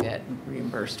which we will get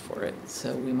reimbursed for it.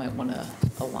 So we might want to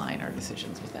align our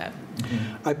decisions with that.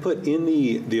 I put in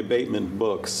the abatement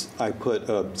books, I put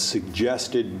a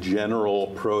suggested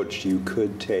general approach you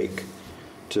could take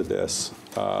to this.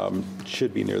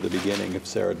 Should be near the beginning if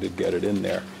Sarah did get it in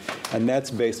there. And that's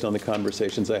based on the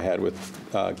conversations I had with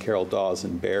Carol Dawes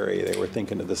and Barry. They were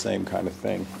thinking of the same kind of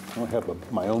thing. I don't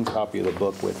have my own copy of the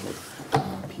book with me.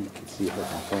 Peek and see if I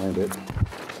can find it.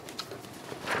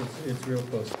 It's real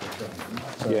close to the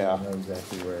front. So Yeah. I know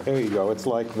exactly where. There you go. It's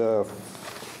like the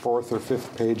 4th or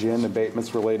 5th page in,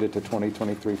 abatements related to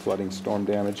 2023 flooding storm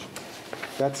damage.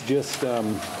 That's just a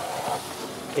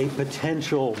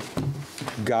potential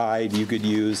guide you could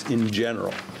use in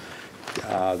general.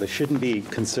 There shouldn't be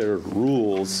considered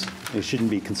rules. It shouldn't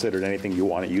be considered anything you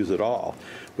want to use at all.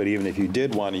 But even if you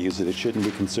did want to use it, it shouldn't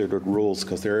be considered rules,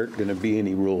 because there aren't going to be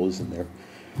any rules in there.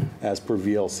 As per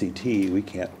VLCT, we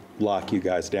can't lock you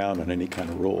guys down on any kind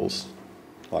of rules,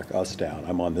 lock us down.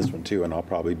 I'm on this one too, and I'll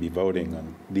probably be voting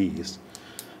on these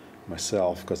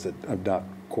myself, because I'm not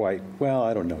quite, well,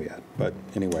 I don't know yet. But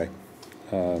anyway.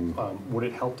 Would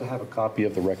it help to have a copy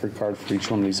of the record card for each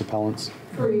one of these appellants?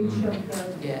 For each of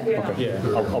them. Yeah. Okay.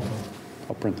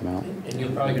 I'll print them out. And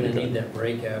you're probably going to need that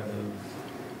breakout of,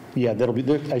 Yeah, that'll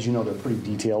be, as you know, they're pretty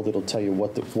detailed. It'll tell you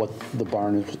what the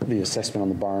barn, the assessment on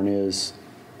the barn is.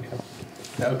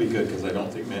 That would be good, because I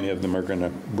don't think many of them are going to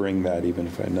bring that, even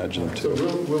if I nudge them So to.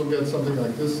 we'll get something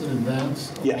like this in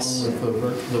advance? Yes. Along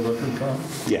with the record card?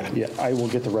 Yeah. Yeah, I will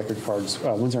get the record cards.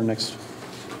 When's our next,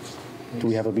 do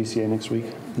we have a BCA next week?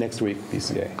 Next week,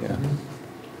 BCA, yeah.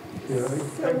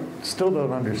 I still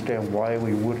don't understand why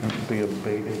we wouldn't be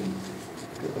abating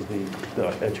the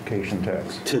education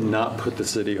tax. To not put the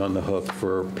city on the hook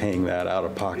for paying that out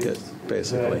of pocket,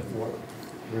 basically. Is that what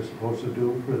we're supposed to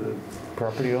do for the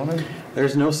property owner?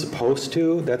 There's no supposed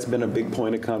to. That's been a big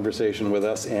point of conversation with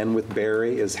us and with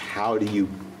Barry, is how do you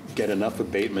get enough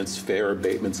abatements, fair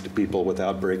abatements to people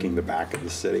without breaking the back of the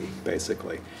city,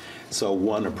 basically. So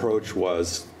one approach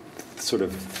was sort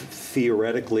of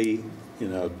theoretically,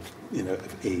 a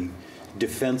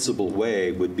defensible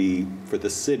way would be for the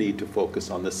city to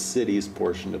focus on the city's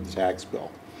portion of the tax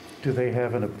bill. Do they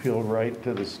have an appeal right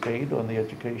to the state on the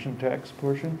education tax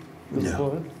portion?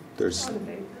 No. There's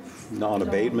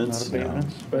non-abatements.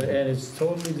 Non-abatements? But, and it's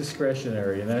totally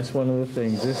discretionary, and that's one of the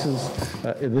things. This is,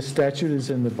 this statute is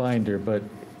in the binder, but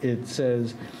it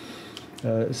says,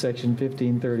 section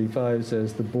 1535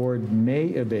 says the board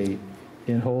may abate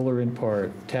in whole or in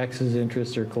part taxes,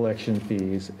 interest, or collection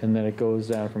fees, and then it goes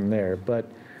down from there. But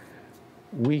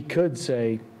we could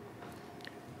say,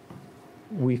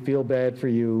 we feel bad for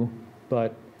you,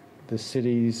 but the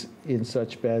city's in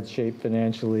such bad shape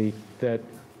financially that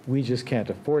we just can't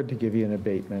afford to give you an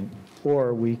abatement.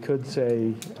 Or we could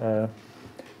say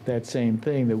that same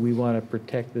thing, that we want to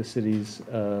protect the city's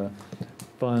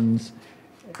funds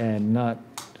and not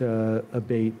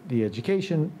abate the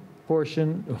education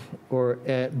portion,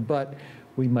 but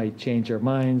we might change our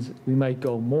minds. We might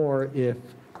go more if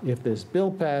this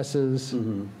bill passes,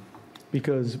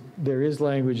 because there is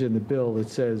language in the bill that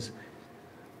says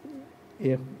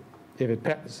if it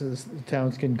passes, the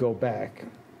towns can go back.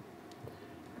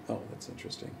 Oh, that's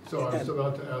interesting. So I was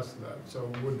about to ask that.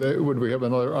 So would we have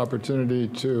another opportunity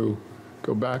to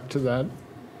go back to that?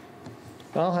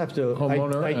 I'll have to,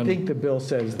 Homeowner I and- think the bill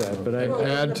says that, but And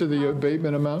add to the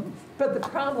abatement amount? But the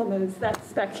problem is that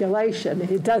speculation.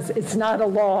 It's not a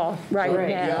law right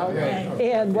now.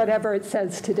 And whatever it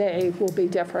says today will be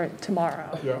different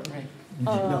tomorrow. Yeah.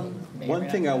 One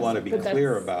thing I want to be But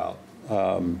clear that's-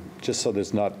 about, just so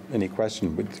there's not any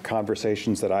question, with the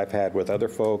conversations that I've had with other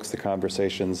folks, the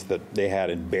conversations that they had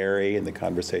in Barry, and the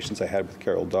conversations I had with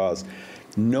Carol Dawes,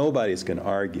 nobody's going to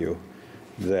argue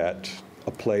that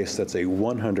a place that's a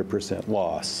 100%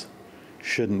 loss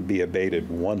shouldn't be abated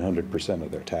 100%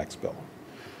 of their tax bill.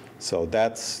 So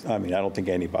that's, I mean, I don't think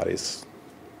anybody's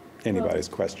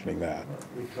questioning that.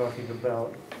 We're talking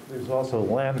about, there's also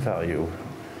land value.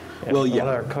 And Well, yeah. all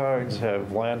our cards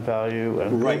have land value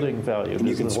and Right. building value. And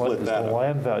you can split that Does the up.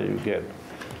 land value get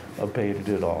abated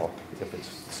at all, if it's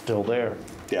still there?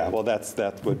 Yeah, well,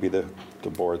 that would be the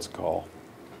board's call.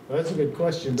 Well, that's a good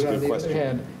question, It's a but on good the other question.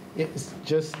 hand, it's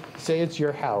just, say it's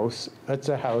your house, that's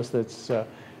a house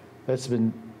that's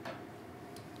been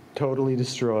totally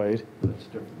destroyed. That's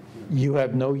different. You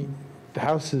have no, the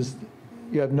house is,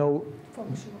 you have no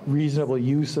reasonable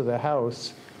use of the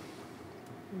house.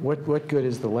 What good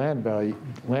is the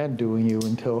land doing you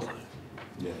until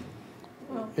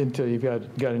you've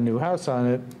got a new house on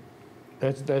it?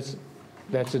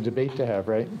 That's a debate to have,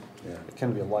 right? Yeah, it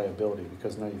can be a liability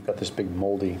because now you've got this big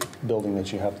moldy building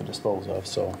that you have to dispose of,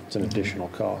 so it's an additional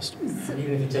cost.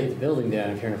 Even if you take the building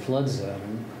down, if you're in a flood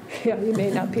zone, Yeah, you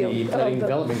may not be the able planning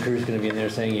development crew is going to be in there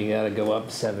saying you got to go up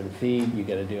 7 feet, you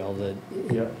got to do all the,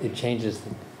 it changes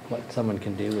what someone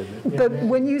can do with it. But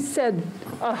when you said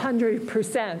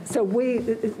 100%,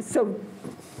 so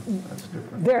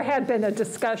there had been a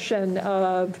discussion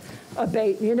of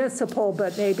abate municipal,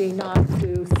 but maybe not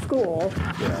to school.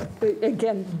 But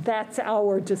again, that's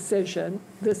our decision,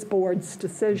 this board's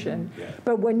decision.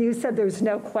 But when you said there's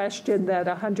no question that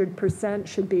 100%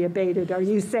 should be abated, are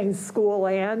you saying school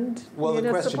and Well, the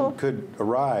municipal? question could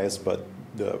arise, but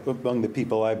among the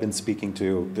people I've been speaking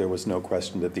to, there was no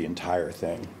question that the entire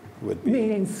thing would be.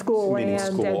 Meaning school meaning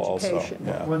and school also, education.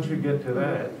 yeah. Once you get to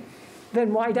that,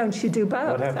 Then why don't you do what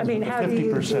both? I happens mean, with the how do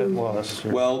you 50% do? loss?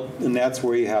 Well, and that's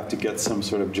where you have to get some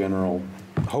sort of general,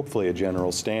 hopefully a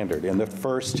general standard. In the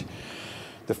first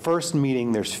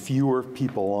meeting, there's fewer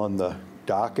people on the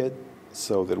docket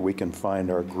so that we can find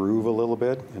our groove a little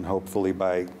bit, and hopefully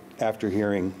after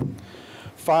hearing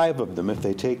 5 of them, if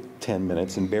they take 10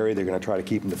 minutes, and Barry, they're going to try to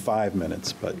keep them to 5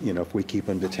 minutes, but if we keep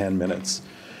them to 10 minutes,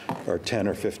 or 10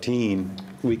 or 15,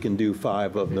 we can do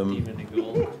 5 of them.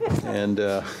 And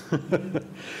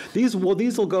these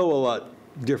will go a lot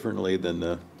differently than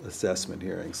the assessment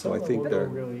hearing, so I think they're.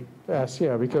 Really fast,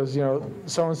 yeah, because,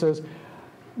 someone says,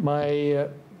 my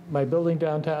building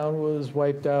downtown was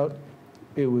wiped out,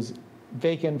 it was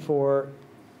vacant for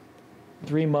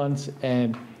 3 months,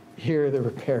 and here are the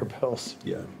repair bills.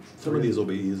 Yeah, some of these will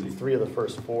be easy. 3 of the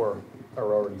first 4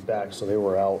 are already back, so they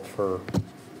were out for,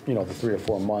 the 3 or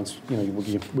 4 months.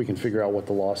 We can figure out what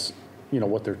the loss,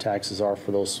 what their taxes are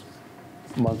for those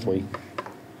monthly.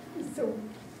 So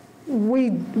we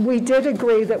did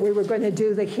agree that we were going to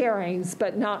do the hearings,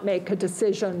 but not make a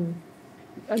decision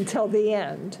until the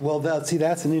end. Well, that's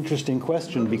an interesting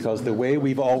question, because the way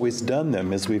we've always done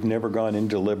them is we've never gone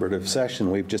into deliberative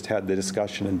session. We've just had the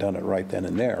discussion and done it right then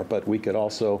and there. But we could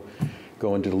also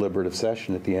go into deliberative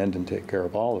session at the end and take care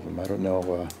of all of them. I don't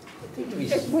know.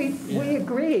 We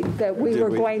agreed that we Did were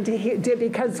we? going to,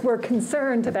 because we're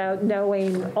concerned about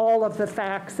knowing all of the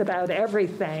facts about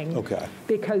everything. Okay.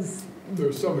 Because,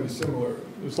 There's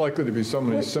likely to be so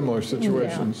many similar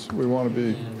situations. We want to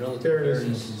be, And relative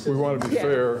fairness. we want to be Yeah.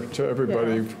 fair to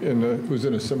everybody who's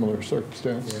in a similar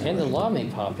circumstance. And the law may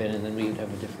pop in, and then we would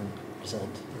have a different result.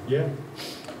 Yeah.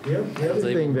 The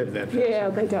other thing that, yeah,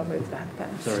 they don't move that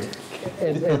fast. Sorry.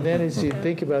 and then as you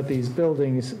think about these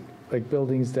buildings, like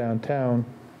buildings downtown,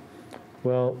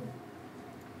 well,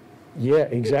 yeah,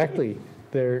 exactly.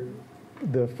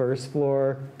 The first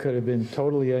floor could have been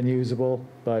totally unusable,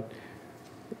 but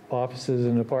offices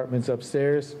and apartments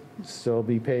upstairs still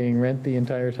be paying rent the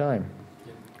entire time.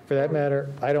 For that matter,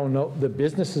 I don't know, the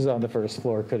businesses on the first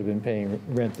floor could have been paying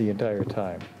rent the entire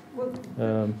time.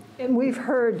 And we've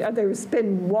heard, there's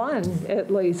been one,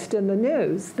 at least in the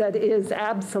news, that is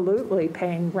absolutely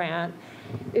paying rent,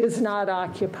 is not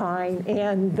occupying,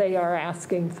 and they are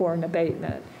asking for an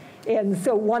abatement. And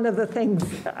so one of the things,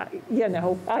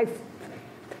 I've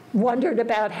wondered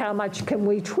about how much can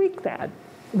we tweak that?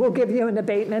 We'll give you an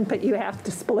abatement, but you have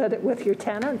to split it with your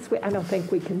tenants. I don't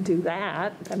think we can do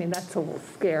that. I mean, that's a little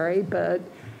scary, but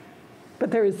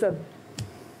there's a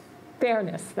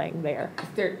fairness thing there.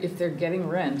 If they're getting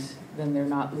rent, then they're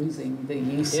not losing the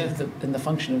use of and the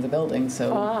function of the building,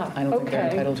 so I don't think they're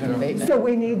entitled to an abatement. So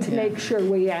we need to make sure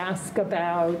we ask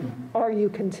about, are you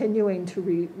continuing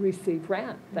to receive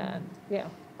rent then? Yeah,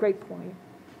 great point.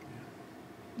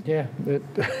 Yeah.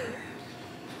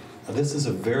 This is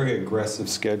a very aggressive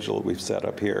schedule we've set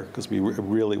up here, because we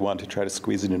really want to try to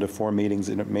squeeze it into 4 meetings,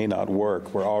 and it may not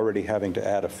work. We're already having to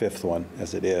add a 5th one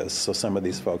as it is, so some of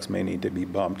these folks may need to be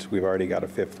bumped. We've already got a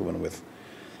 5th one with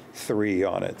 3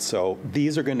 on it. So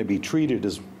these are going to be treated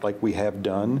as, like we have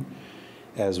done,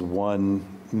 as one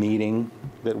meeting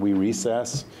that we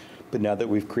recess. But now that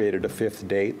we've created a 5th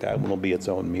date, that one will be its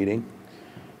own meeting.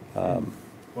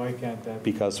 Why can't that?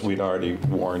 Because we'd already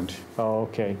warned Oh,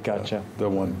 okay, gotcha. the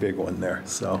one big one there,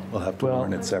 so we'll have to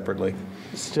warn it separately.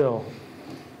 Still,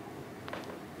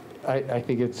 I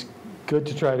think it's good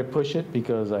to try to push it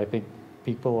because I think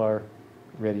people are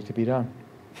ready to be done.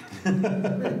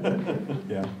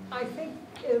 Yeah. I think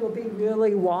it'll be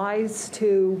really wise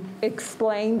to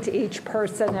explain to each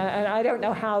person, and I don't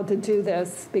know how to do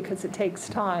this because it takes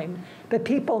time, but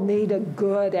people need a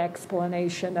good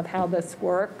explanation of how this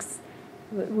works.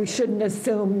 We shouldn't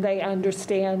assume they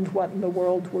understand what in the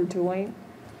world we're doing.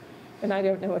 And I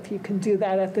don't know if you can do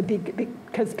that at the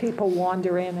because people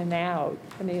wander in and out.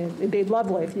 I mean, it'd be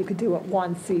lovely if you could do it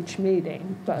once each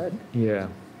meeting, but. Yeah.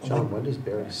 John, when does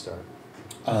Barry start?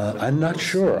 I'm not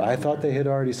sure. I thought they had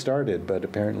already started, but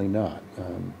apparently not.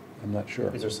 I'm not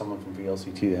sure. Is there someone from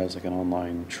VLCT that has like an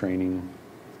online training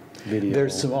video?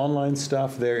 There's some online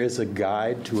stuff. There is a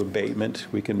guide to abatement.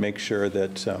 We can make sure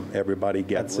that everybody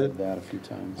gets I've it. read that a few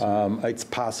times. It's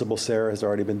possible Sarah has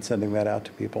already been sending that out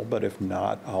to people, but if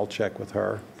not, I'll check with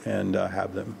her and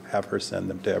have her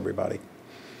send them to everybody.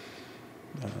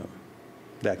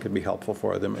 That could be helpful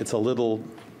for them. It's a little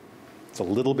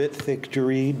bit thick to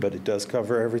read, but it does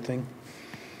cover everything.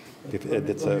 Let me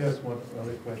ask one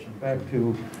other question. Back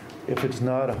to, if it's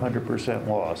not 100%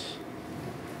 loss,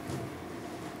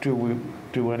 do we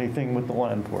do anything with the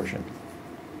land portion?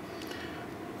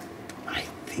 I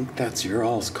think that's your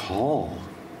all's call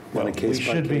on a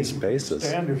case-by-case basis.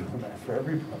 Standard on that for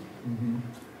everybody.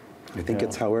 I think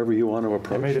it's however you want to I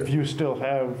approach mean, if it. you still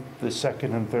have the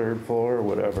second and third floor or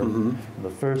whatever, and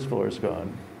the first floor is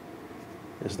gone,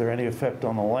 is there any effect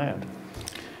on the land?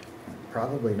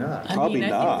 Probably not. Probably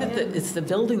not. I think that it's the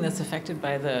building that's affected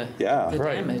by the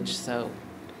Right. damage, so.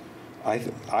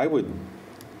 I would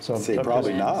So say I'm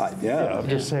probably just- not, Yeah, I'm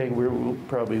just saying we're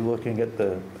probably looking at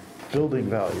the building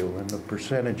value and the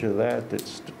percentage of that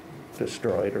that's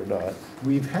destroyed or not.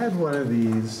 We've had one of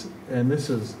these, and this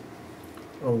is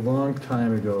a long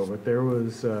time ago, but there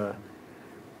was, I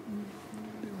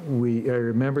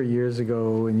remember years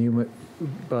ago, and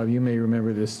Bob, you may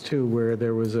remember this too, where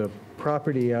there was a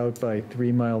property out by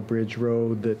 3 Mile Bridge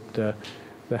Road that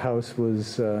the house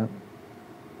was, the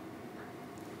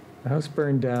house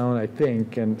burned down, I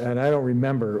think, and I don't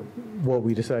remember what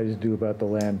we decided to do about the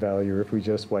land value, or if we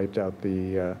just wiped out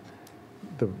the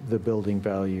building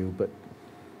value, but.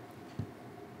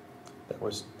 That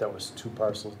was 2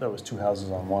 parcels, that was 2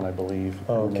 houses on one, I believe.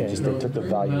 Oh, And they okay. they took the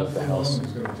value of the house.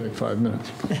 It's going to take 5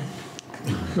 minutes.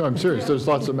 No, I'm serious, there's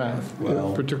lots of math,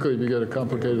 Well, particularly if you get a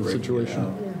complicated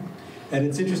situation. And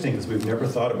it's interesting, because we've never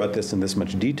thought about this in this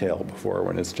much detail before,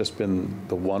 when it's just been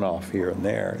the one-off here and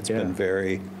there. It's been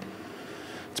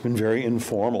very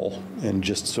informal and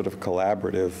just sort of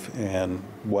collaborative, and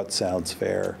what sounds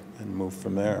fair, and move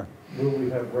from there. Will we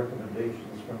have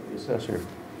recommendations from the assessor?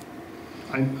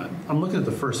 I'm looking at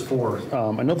the first 4.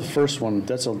 I know the first one,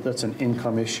 that's an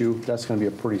income issue. That's going to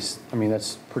be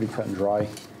that's pretty cut and dry.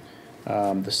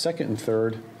 The second and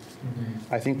third,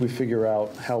 I think we figure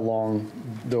out how long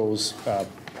those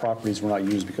properties were not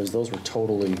used, because those were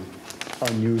totally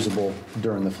unusable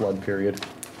during the flood period.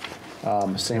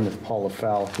 Same with Paul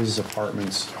LaFowl, his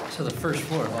apartments. So the first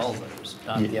floor of all of those,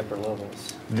 not the upper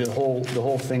levels. The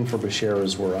whole thing for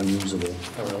Bashara's were unusable.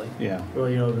 Oh, really? Yeah. Well,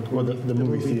 you know, The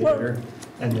movie theater,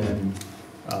 and then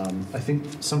I think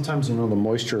sometimes, the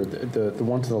moisture, the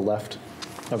one to the left,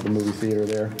 of the movie theater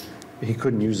there. He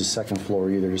couldn't use the second floor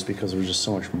either, just because there was just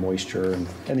so much moisture, and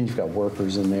then you've got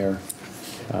workers in there.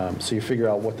 So you figure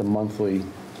out what the monthly,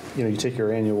 you take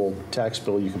your annual tax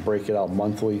bill, you can break it out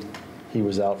monthly. He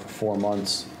was out for 4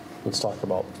 months. Let's talk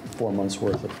about 4 months'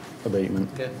 worth of abatement.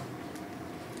 Okay.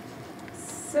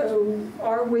 So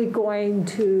are we going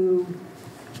to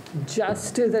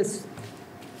just do this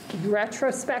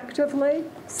retrospectively?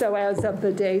 So as of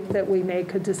the date that we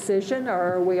make a decision,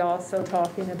 or are we also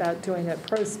talking about doing it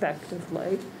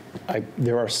prospectively?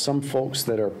 There are some folks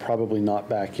that are probably not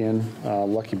back in.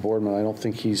 Lucky Boardman, I don't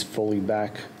think he's fully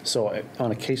back. So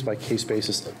on a case-by-case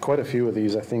basis, quite a few of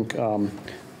these, I think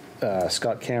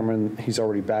Scott Cameron, he's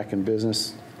already back in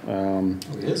business. He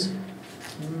is?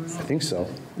 I think so.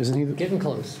 Isn't he? Getting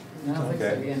close. I don't think so,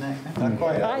 Okay. yeah, no. Not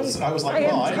quite. I was like,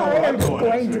 well, I am know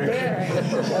where I'm tired going. of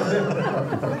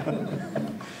going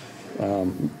to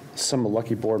bed. Some of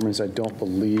Lucky Boardman's, I don't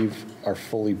believe, are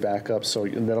fully back up, so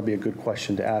that'll be a good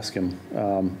question to ask him.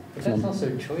 But that's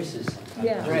also choices.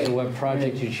 Yeah. Right. What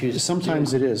project you choose.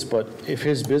 Sometimes it is, but if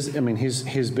his business,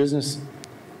 his business,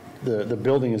 the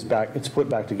building is back, it's put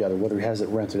back together. Whether he has it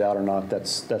rented out or not,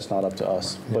 that's not up to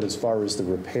us. But as far as the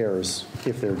repairs,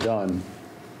 if they're done,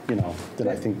 then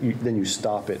I think then you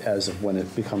stop it as of when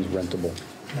it becomes rentable.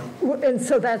 And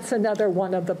so that's another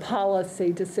one of the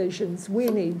policy decisions we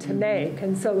need to make.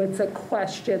 And so it's a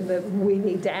question that we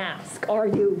need to ask.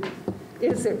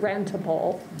 Is it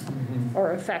rentable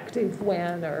or effective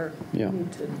when, or we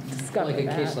need to discover Like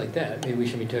that. a case like that, maybe we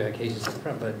should be talking about cases up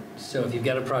front, but, so if you've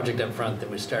got a project up front that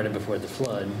was started before the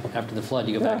flood, after the flood,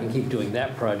 you go back and keep doing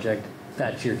that project,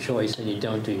 that's your choice, and you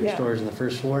don't do your Yeah. stores on the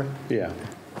first floor? Yeah.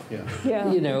 Yeah.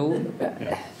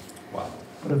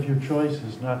 But if your choice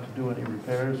is not to do any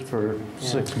repairs for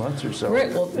 6 months or so,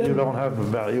 Right, well, you don't have the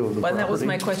value of the Well, property. and that was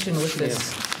my question with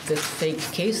this fake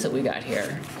case that we got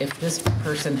here. If this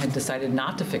person had decided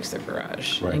not to fix their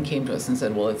garage and came to us and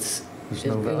said, well,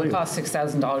 it'll value. cost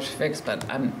 $6,000 to fix, but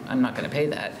I'm not going to pay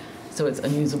that. So it's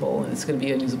unusable, and it's going to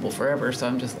be unusable forever, so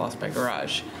I'm just lost my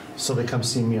garage. So they come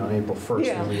see me on April 1st,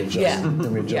 Yeah. and we adjust, Yeah.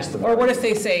 then we adjust the Or what if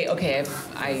they say, okay,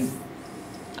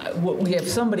 we have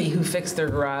somebody who fixed their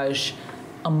garage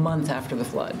a month after the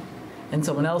flood, and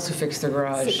someone else who fixed their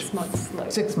garage 6 months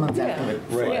later. 6 months after the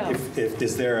flood. Right, Yeah.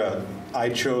 is there I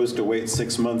chose to wait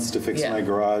 6 months to fix Yeah. my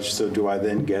garage, so do I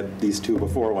then get these two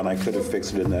before when I could have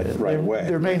fixed it in that right way?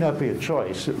 There may not be a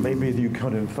choice. It may be that you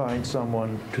couldn't find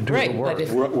someone to do Right, the but work.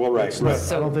 if- Well, right, But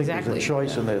right. I don't think there's exactly. a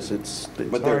choice in this. It's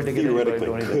But there hard to get anybody to do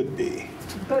theoretically anything. could be.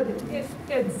 But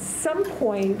at some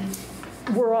point,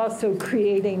 we're also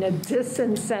creating a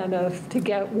disincentive to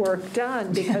get work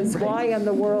done, because why in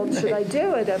the world should I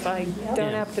do it if I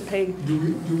don't have to pay?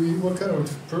 What kind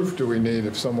of proof do we need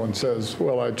if someone says,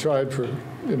 well, I tried for,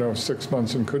 6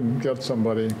 months and couldn't get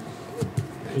somebody?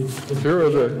 Here are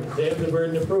They have the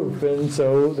burden of proof, and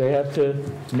so they have to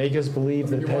make us believe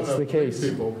that you that's wanna the case.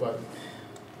 please people, but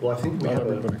Well, I think we Not have a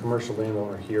everybody. commercial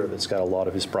landowner here that's got a lot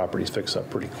of his properties fixed up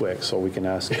pretty quick, so we can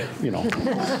ask, I mean, that's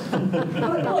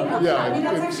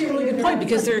actually a really good point,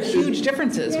 because there are huge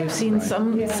differences. We've seen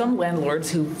some landlords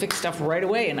who fix stuff right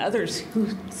away, and others who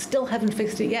still haven't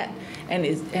fixed it yet.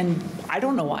 And I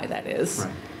don't know why that is.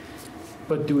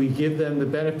 But do we give them the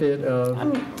benefit of I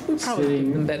mean, we probably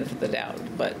give them sitting, benefit of the doubt,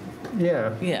 but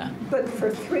yeah, But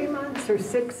for 3 months or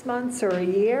 6 months or a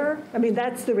year? I mean,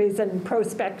 that's the reason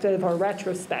prospective or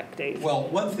retrospective. Well,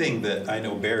 one thing that I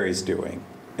know Barry's doing,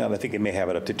 and I think it may have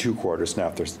it up to 2 quarters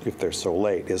now if they're so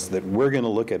late, is that we're going to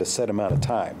look at a set amount of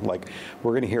time. Like,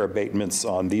 we're going to hear abatements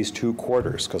on these 2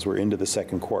 quarters because we're into the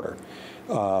second quarter.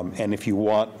 And if you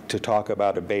want to talk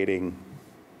about abating,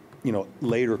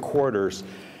 later quarters,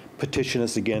 petition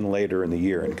us again later in the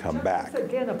year and come back. It's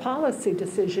again, a policy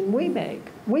decision we make.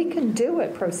 We can do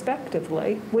it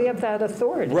prospectively. We have that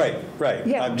authority. Right.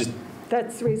 Yeah. I'm just,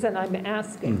 That's the reason I'm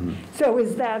asking. So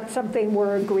is that something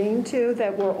we're agreeing to,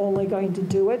 that we're only going to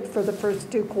do it for the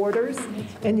first 2 quarters,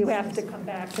 and you have to come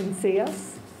back and see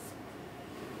us?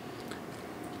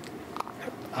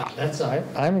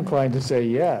 I'm inclined to say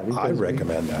yeah. I because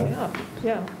recommend that.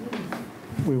 Yeah.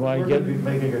 We want We're to going to be get,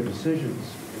 making our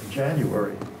decisions in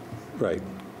January. Right.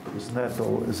 Is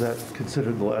that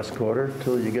considered the last quarter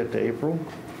till you get to April?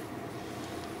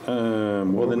 Well,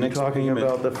 the We're next talking payment.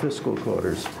 about the fiscal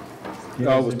quarters.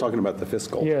 I was talking about the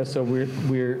fiscal. yeah, so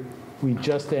we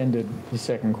just ended the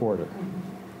second quarter.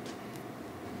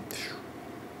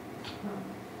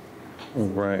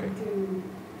 Right. Do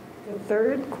the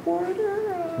 3rd quarter?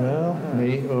 Well,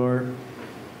 or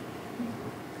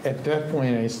at that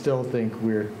point, I still think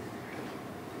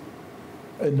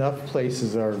enough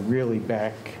places are really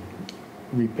back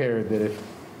repaired that if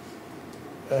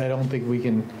I don't think we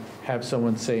can have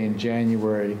someone say in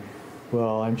January,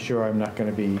 well, I'm sure I'm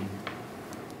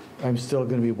still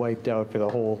going to be wiped out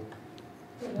for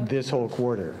this whole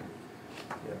quarter.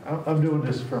 I'm doing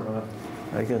this from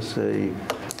I guess,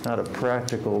 not a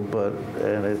practical, but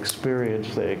an experience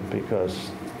thing, because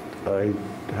I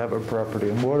have a property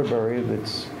in Waterbury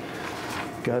that's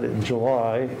got it in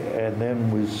July and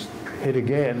then was hit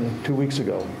again 2 weeks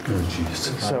ago. Oh,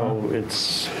 jeez. So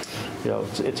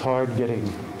it's hard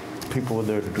getting people in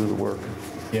there to do the work.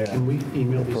 Yeah. Can we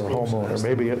email these For a folks and homeowner. ask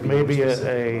them Maybe to be more a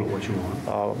specific about what you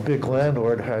want? big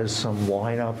landlord has some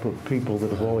lineup of people that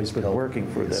have always been working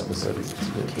for them. But Well, an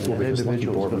because Lucky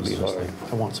individual's Board going was to be just hard.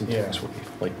 like, I want some Yeah. tax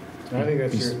relief. Like, I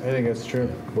think that's true.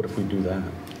 what if we do that?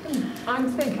 I'm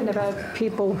thinking about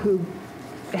people who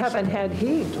haven't had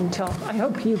heat until, I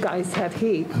hope you guys have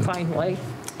heat finally.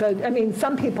 But, I mean,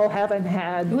 some people haven't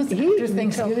had It was heat after until-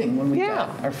 Thanksgiving when we Yeah.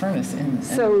 got our furnace in.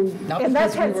 So, not and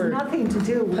that because we has were nothing to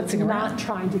do with putzing not around.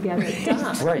 trying to get it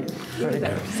done. Right.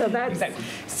 either. So that's, Exactly.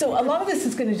 So a lot of this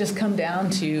is going to just come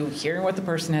down to hearing what the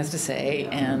person has to say,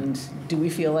 and do we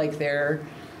feel like they're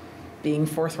being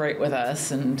forthright with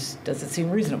us, and does it seem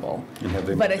reasonable? And have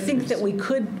they But I met think these? that we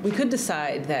could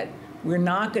decide that we're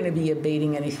not going to be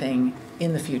abating anything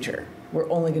in the future. We're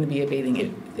only going to be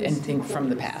abating anything from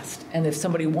the past. And if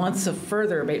somebody wants a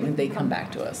further abatement, they come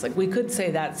back to us. Like, we could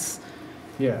say that's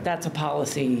Yeah. a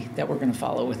policy that we're going to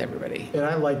follow with everybody. And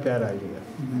I like that idea.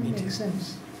 Makes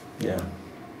sense. Yeah.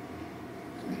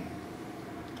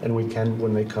 And we can,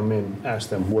 when they come in, ask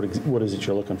them, what is it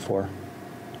you're looking for?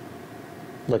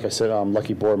 Like I said,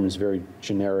 Lucky Boardman's very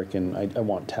generic, and I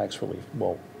want tax relief.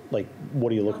 Well, like,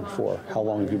 what are you looking for? How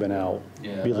long have you been out? Be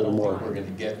a little more. We're going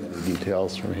to get many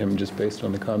details from him just based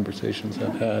on the conversations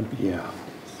I've had. Yeah.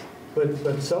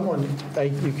 But someone,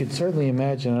 you could certainly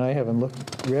imagine, and I haven't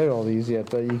read all these yet,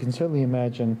 but you can certainly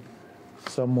imagine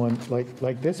someone,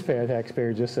 like this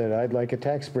taxpayer just said, I'd like a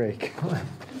tax break.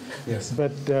 Yes.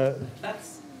 But,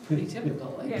 That's pretty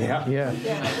typical, Yeah. yeah.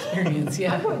 my experience, I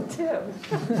yeah. would too.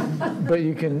 But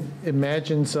you can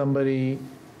imagine somebody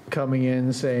coming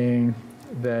in saying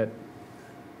that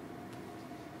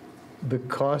the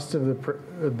cost of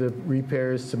the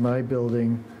repairs to my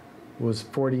building was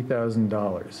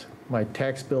 $40,000. My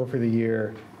tax bill for the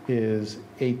year is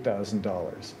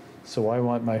 $8,000. So I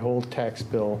want my whole tax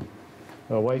bill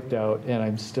wiped out, and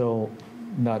I'm still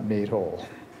not made whole,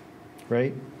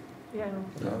 right? Yeah.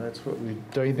 No, that's what we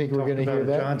Don't you think we're going to hear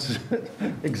that? John's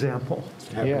example.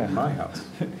 Happened Yeah. in my house.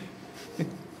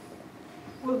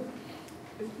 Well,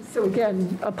 so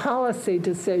again, a policy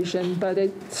decision, but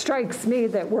it strikes me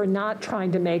that we're not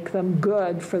trying to make them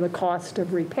good for the cost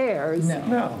of repairs.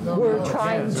 No. We're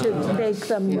trying to make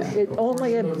them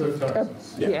only,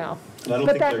 yeah.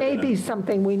 But that may be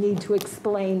something we need to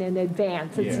explain in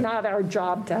advance. It's Yeah. not our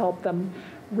job to help them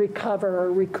recover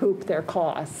or recoup their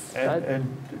costs. but- And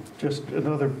just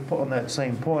another, on that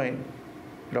same point,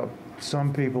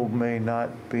 some people may not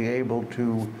be able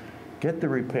to get the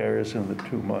repairs in the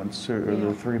 2 months or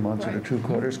the 3 months or the 2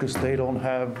 quarters because they don't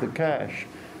have the cash.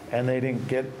 And they didn't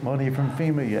get money from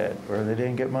FEMA yet, or they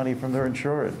didn't get money from their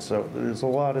insurance. So there's a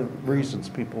lot of reasons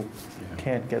people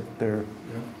can't get their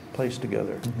place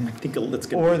together. I think it's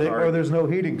going Or to be hard. there's no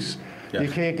heatings. Yeah. You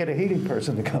can't get a heating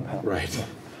person to come out. Right.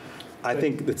 I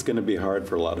think it's going to be hard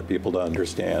for a lot of people to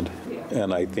understand.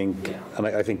 And I think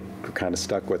we're kind of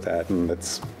stuck with that. And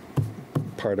that's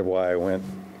part of why I went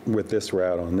with this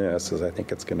route on this, is I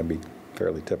think it's going to be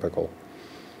fairly typical.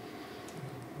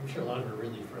 I'm sure a lot of them are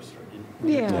really frustrated.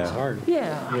 Yeah. It's hard.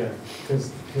 Yeah. Yeah,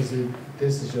 because this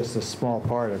is just a small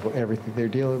part of everything they're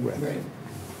dealing with. Right.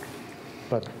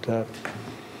 But,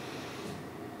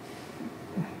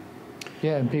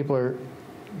 yeah, and people are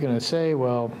going to say,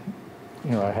 well,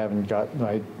 I haven't got,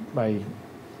 my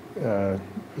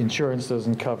insurance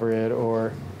doesn't cover it,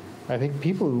 or I think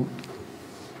people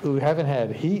who haven't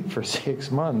had heat for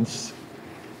 6 months,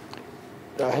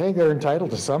 I think they're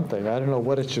entitled to something. I don't know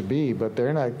what it should be, but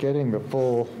they're not getting the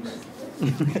full. All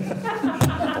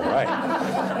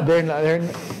right. They're,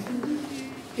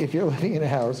 if you're living in a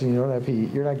house and you don't have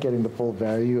heat, you're not getting the full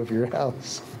value of your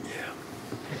house.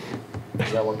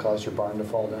 Is that what caused your barn to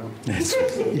fall down?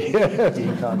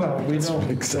 Well, we know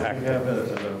Exactly. we have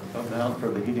an amount for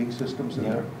the heating systems in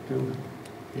there too.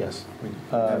 Yes. We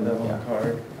have that on Yeah. the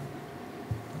card.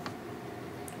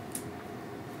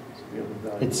 So we have a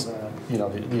value It's, of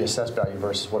that. the assessed value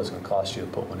versus what it's going to cost you to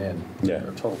put one in. Yeah.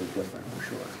 They're totally different, for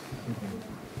sure.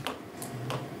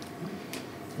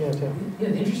 Yeah, Tim. Yeah,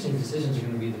 the interesting decisions are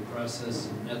going to be the process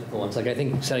and ethical ones. Like, I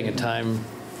think setting a timeline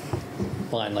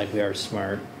like we are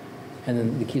smart, And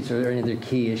then the keys, are there any other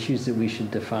key issues that we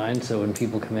should define? So when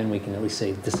people come in, we can at least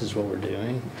say, this is what we're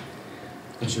doing?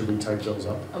 And should we type those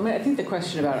up? I mean, I think the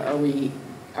question about are we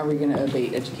going to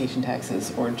abate education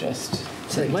taxes or just So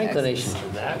city my taxes? inclination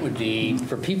for that would be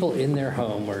for people in their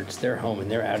home where it's their home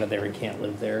and they're out of there and can't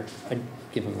live there, I'd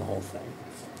give them the whole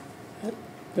thing.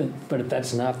 But if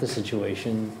that's not the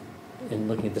situation, and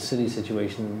looking at the city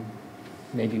situation,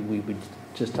 maybe we would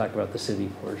just talk about the city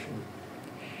portion.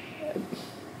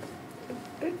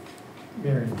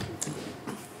 Mary?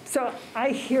 So I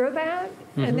hear that.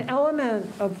 An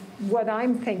element of what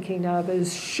I'm thinking of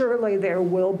is surely there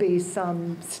will be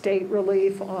some state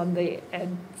relief on the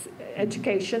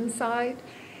education side.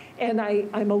 And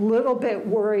I'm a little bit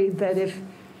worried that if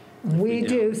we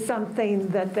do something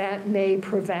that may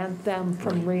prevent them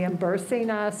from reimbursing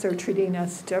us or treating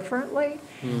us differently.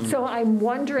 So I'm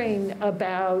wondering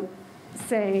about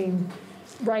saying,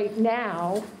 right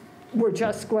now, we're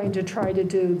just going to try to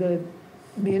do the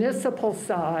municipal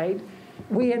side.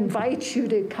 We invite you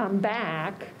to come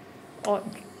back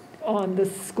on the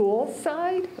school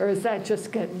side, or is that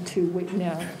just getting too weak?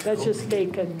 No, that's just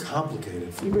making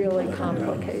Complicated. For really people. I don't know.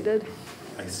 complicated.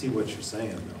 I see what you're saying,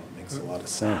 though. It makes a lot of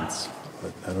sense,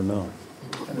 but I don't know.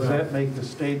 Does that make the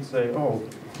state say, oh,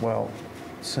 well,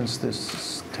 since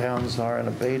this towns aren't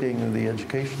abating the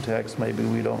education tax, maybe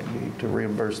we don't need to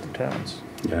reimburse the towns?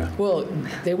 Yeah. Well,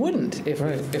 they wouldn't if we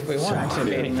weren't So,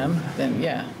 abating them, then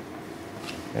yeah.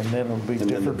 And then it'll be And then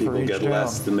the different for people each get town.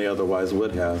 less than they otherwise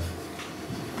would have.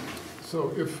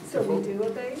 So if, So we do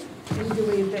abate? And do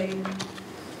we abate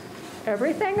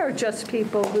everything, or just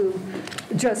people who,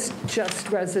 just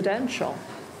residential,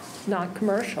 not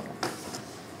commercial?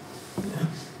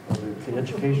 The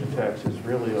education tax is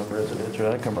really on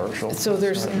residential and commercial. So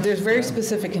there's very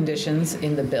specific conditions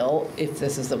in the bill if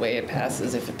this is the way it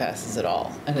passes, if it passes at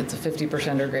all. And it's a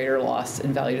 50% or greater loss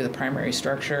in value to the primary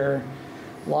structure,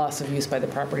 loss of use by the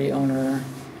property owner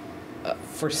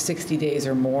for 60 days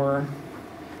or more,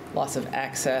 loss of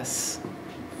access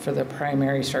for the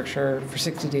primary structure for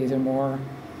 60 days or more,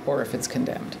 or if it's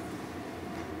condemned.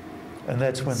 And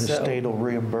that's when the So- state will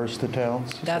reimburse the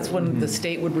towns? That's when the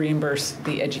state would reimburse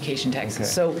the education taxes. Okay.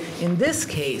 So in this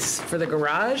case, for the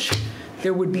garage,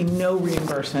 there would be no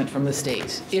reimbursement from the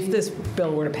state if this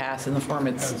bill were to pass in the form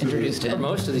it's introduced For in.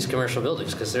 most of these commercial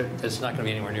buildings, because it's not going to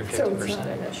be anywhere near 50%. So it's not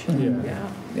an issue, yeah.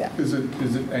 Yeah, is it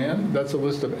and? That's a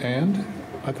list of and?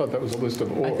 I thought that was a list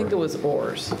of or. I think it was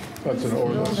ORs. That's an or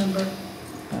list.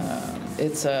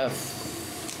 It's a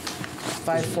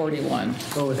 541,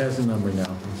 Oh, it has a number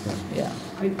now. Okay. yeah.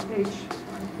 Page,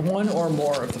 One or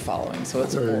more of the following, so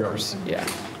it's There you go. ORs, yeah.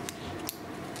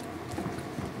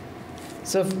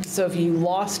 So if you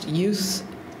lost use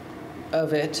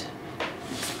of it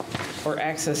or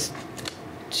access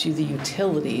to the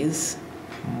utilities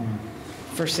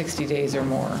for 60 days or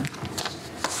more.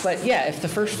 But yeah, if the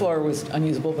first floor was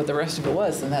unusable, but the rest of it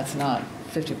was, then that's not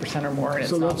 50% or more, and it's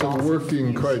So not that's a lost.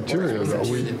 working criteria, though.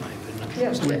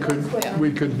 yes,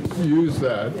 We could use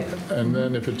that, and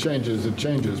then if it changes, it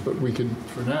changes. But we can,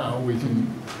 for now, we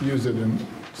can use it in,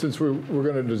 since we're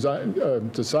going to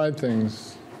decide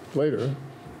things later,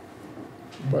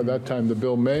 by that time, the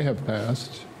bill may have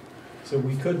passed. So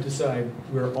we could decide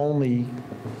we're only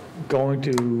going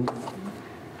to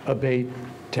abate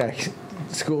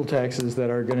school taxes that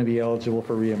are going to be eligible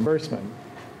for reimbursement.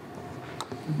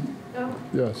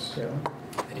 Yes.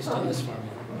 Based on this formula.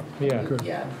 Yeah. Good.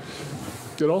 Yeah.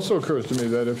 It also occurs to me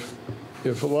that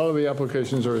if a lot of the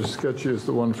applications are as sketchy as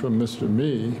the one from Mr.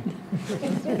 Me,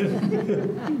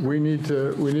 we need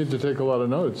to take a lot of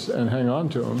notes and hang on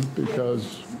to them,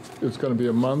 because it's going to be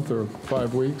a month or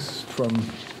 5 weeks from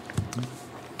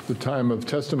the time of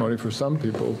testimony for some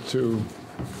people to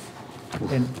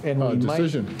And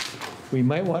decision. we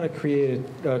might want to create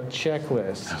a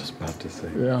checklist I was about to say.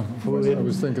 Yeah, I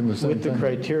was thinking the same with the thing.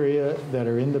 criteria that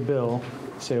are in the bill.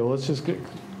 Say, well, let's just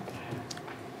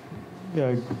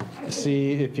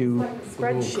see if you,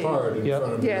 spreadsheet. Card in Yep.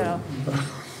 front of you. Yeah,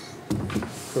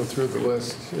 Go through the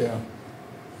list, yeah.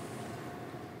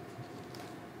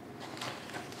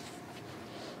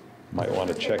 Might want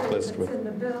a checklist it's with, in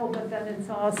the bill, but then it's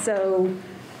also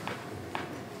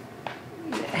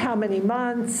how many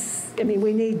months, I mean,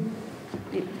 we need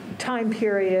time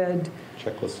period,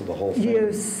 checklist of the whole thing.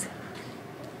 use.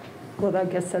 Well, I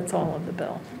guess that's all in the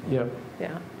bill, yep.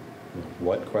 yeah.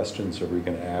 What questions are we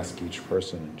going to ask each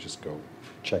person, and just go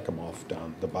check them off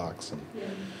down the box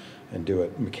and do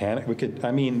it we could,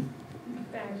 I mean,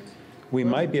 we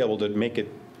might be able to make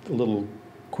it a little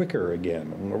quicker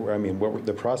again. I mean,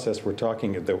 the process we're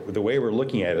talking, the way we're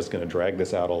looking at it is going to drag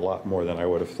this out a lot more than I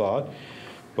would have thought.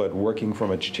 but working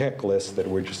from a checklist that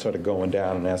we're just sort of going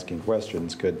down and asking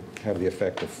questions could have the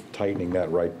effect of tightening that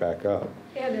right back up.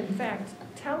 And in fact,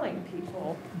 telling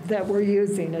people that we're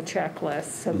using a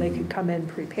checklist so they can come in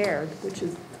prepared, which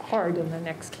is hard in the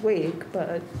next week,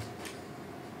 but.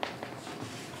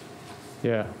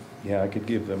 Yeah. Yeah,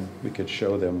 we could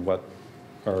show them what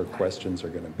our questions are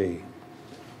going to be.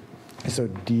 So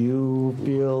do you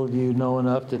feel you know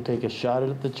enough to take a shot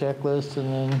at the checklist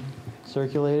and then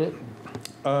circulate it?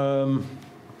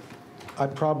 I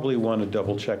probably want to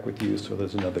double check with you so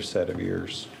there's another set of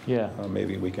ears. Yeah.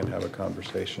 Maybe we can have a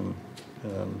conversation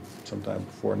sometime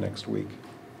before next week,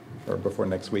 or before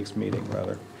next week's meeting,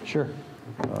 rather. Sure.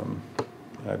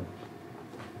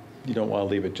 You don't want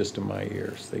to leave it just to my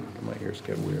ears. My ears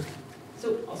get weird.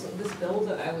 So also, this bill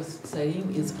that I was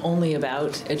citing is only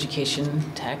about education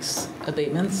tax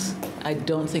abatements. I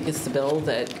don't think it's the bill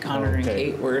that Connor and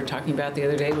Kate were talking about the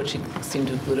other day, which seemed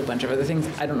to include a bunch of other things.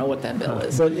 I don't know what that bill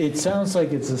is. But it sounds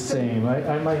like it's the same.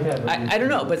 I might have. I don't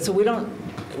know, but so we don't,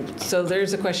 so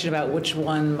there's a question about which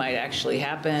one might actually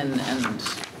happen, and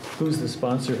Who's the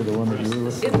sponsor for the one that you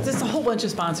were looking at? it's a whole bunch of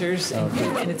sponsors,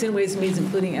 and it's in Ways and Means,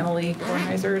 including Emily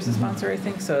Kornheiser as a sponsor, I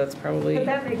think, so that's probably. But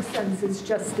that makes sense, it's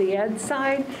just the ed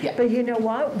side. Yeah. But you know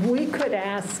what? We could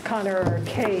ask Connor or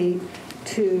Kate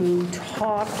to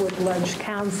talk with Ledge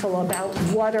Council about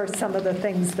what are some of the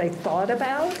things they thought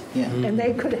about. Yeah. And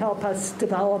they could help us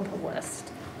develop a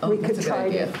list. Oh, We that's could a good try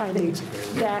idea. to kind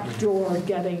of backdoor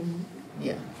getting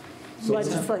Yeah.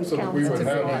 legislative So that we council. would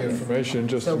have the information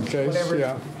just in case, Whatever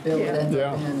yeah. bill it Yeah. ends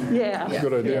up Yeah. in. Yeah.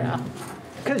 Good idea. Yeah.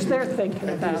 Because they're thinking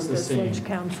about it's the this, same. Ledge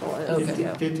Council is. Okay.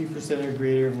 Yeah. 50% or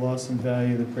greater of loss in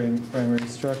value of the primary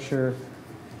structure,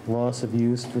 loss of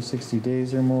use for 60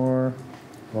 days or more,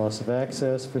 loss of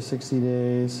access for 60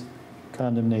 days,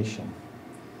 condemnation.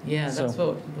 Yeah, that's So-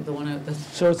 what, the one, that's,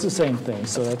 So it's the same thing,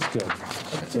 so that's good.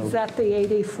 So, Is that the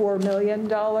 $84 million?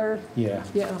 yeah.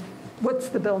 Yeah. What's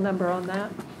the bill number on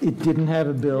that? It didn't have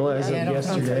a bill as of Yeah, I don't know.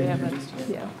 yesterday.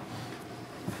 Yeah.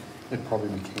 It probably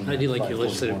became. I do like your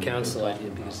legislative council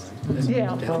idea because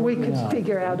Yeah, we could not.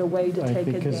 figure out a way to I take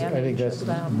think 'cause I think advantage that's of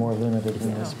them. more limited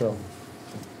than this bill.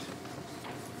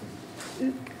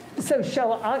 So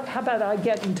how about I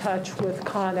get in touch with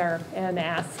Connor and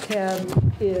ask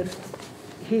him if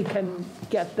he can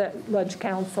get the Ledge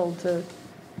Council to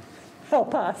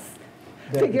help us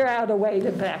figure out a way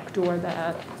to backdoor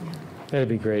that. That'd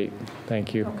be great.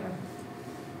 Thank you.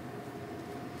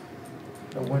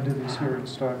 When do these hearings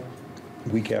start?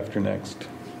 Week after next.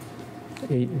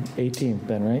 18th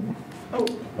then, right? Oh,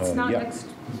 it's not yeah. next,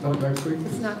 Not next week?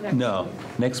 it's not next. No,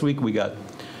 next week we got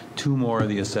two more of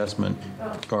the assessment,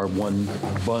 or one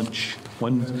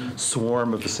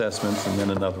swarm of assessments, and then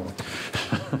another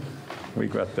one. We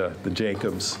got the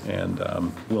Jacobs and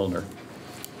Wilner.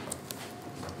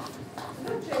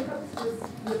 Jacobs was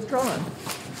withdrawn.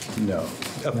 No,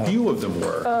 a few of them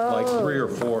were, like 3 or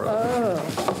 4 of them.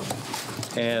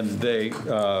 And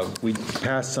we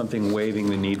passed something waiving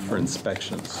the need for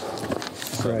inspections.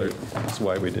 So that's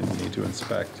why we didn't need to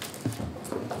inspect.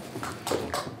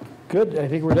 Good, I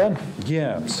think we're done.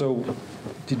 Yeah, so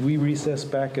did we recess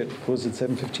back at, was it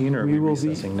 7:15 or are we will be-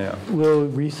 recessing now? We'll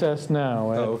recess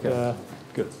now Oh, at okay.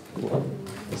 Good.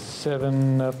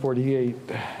 7:48.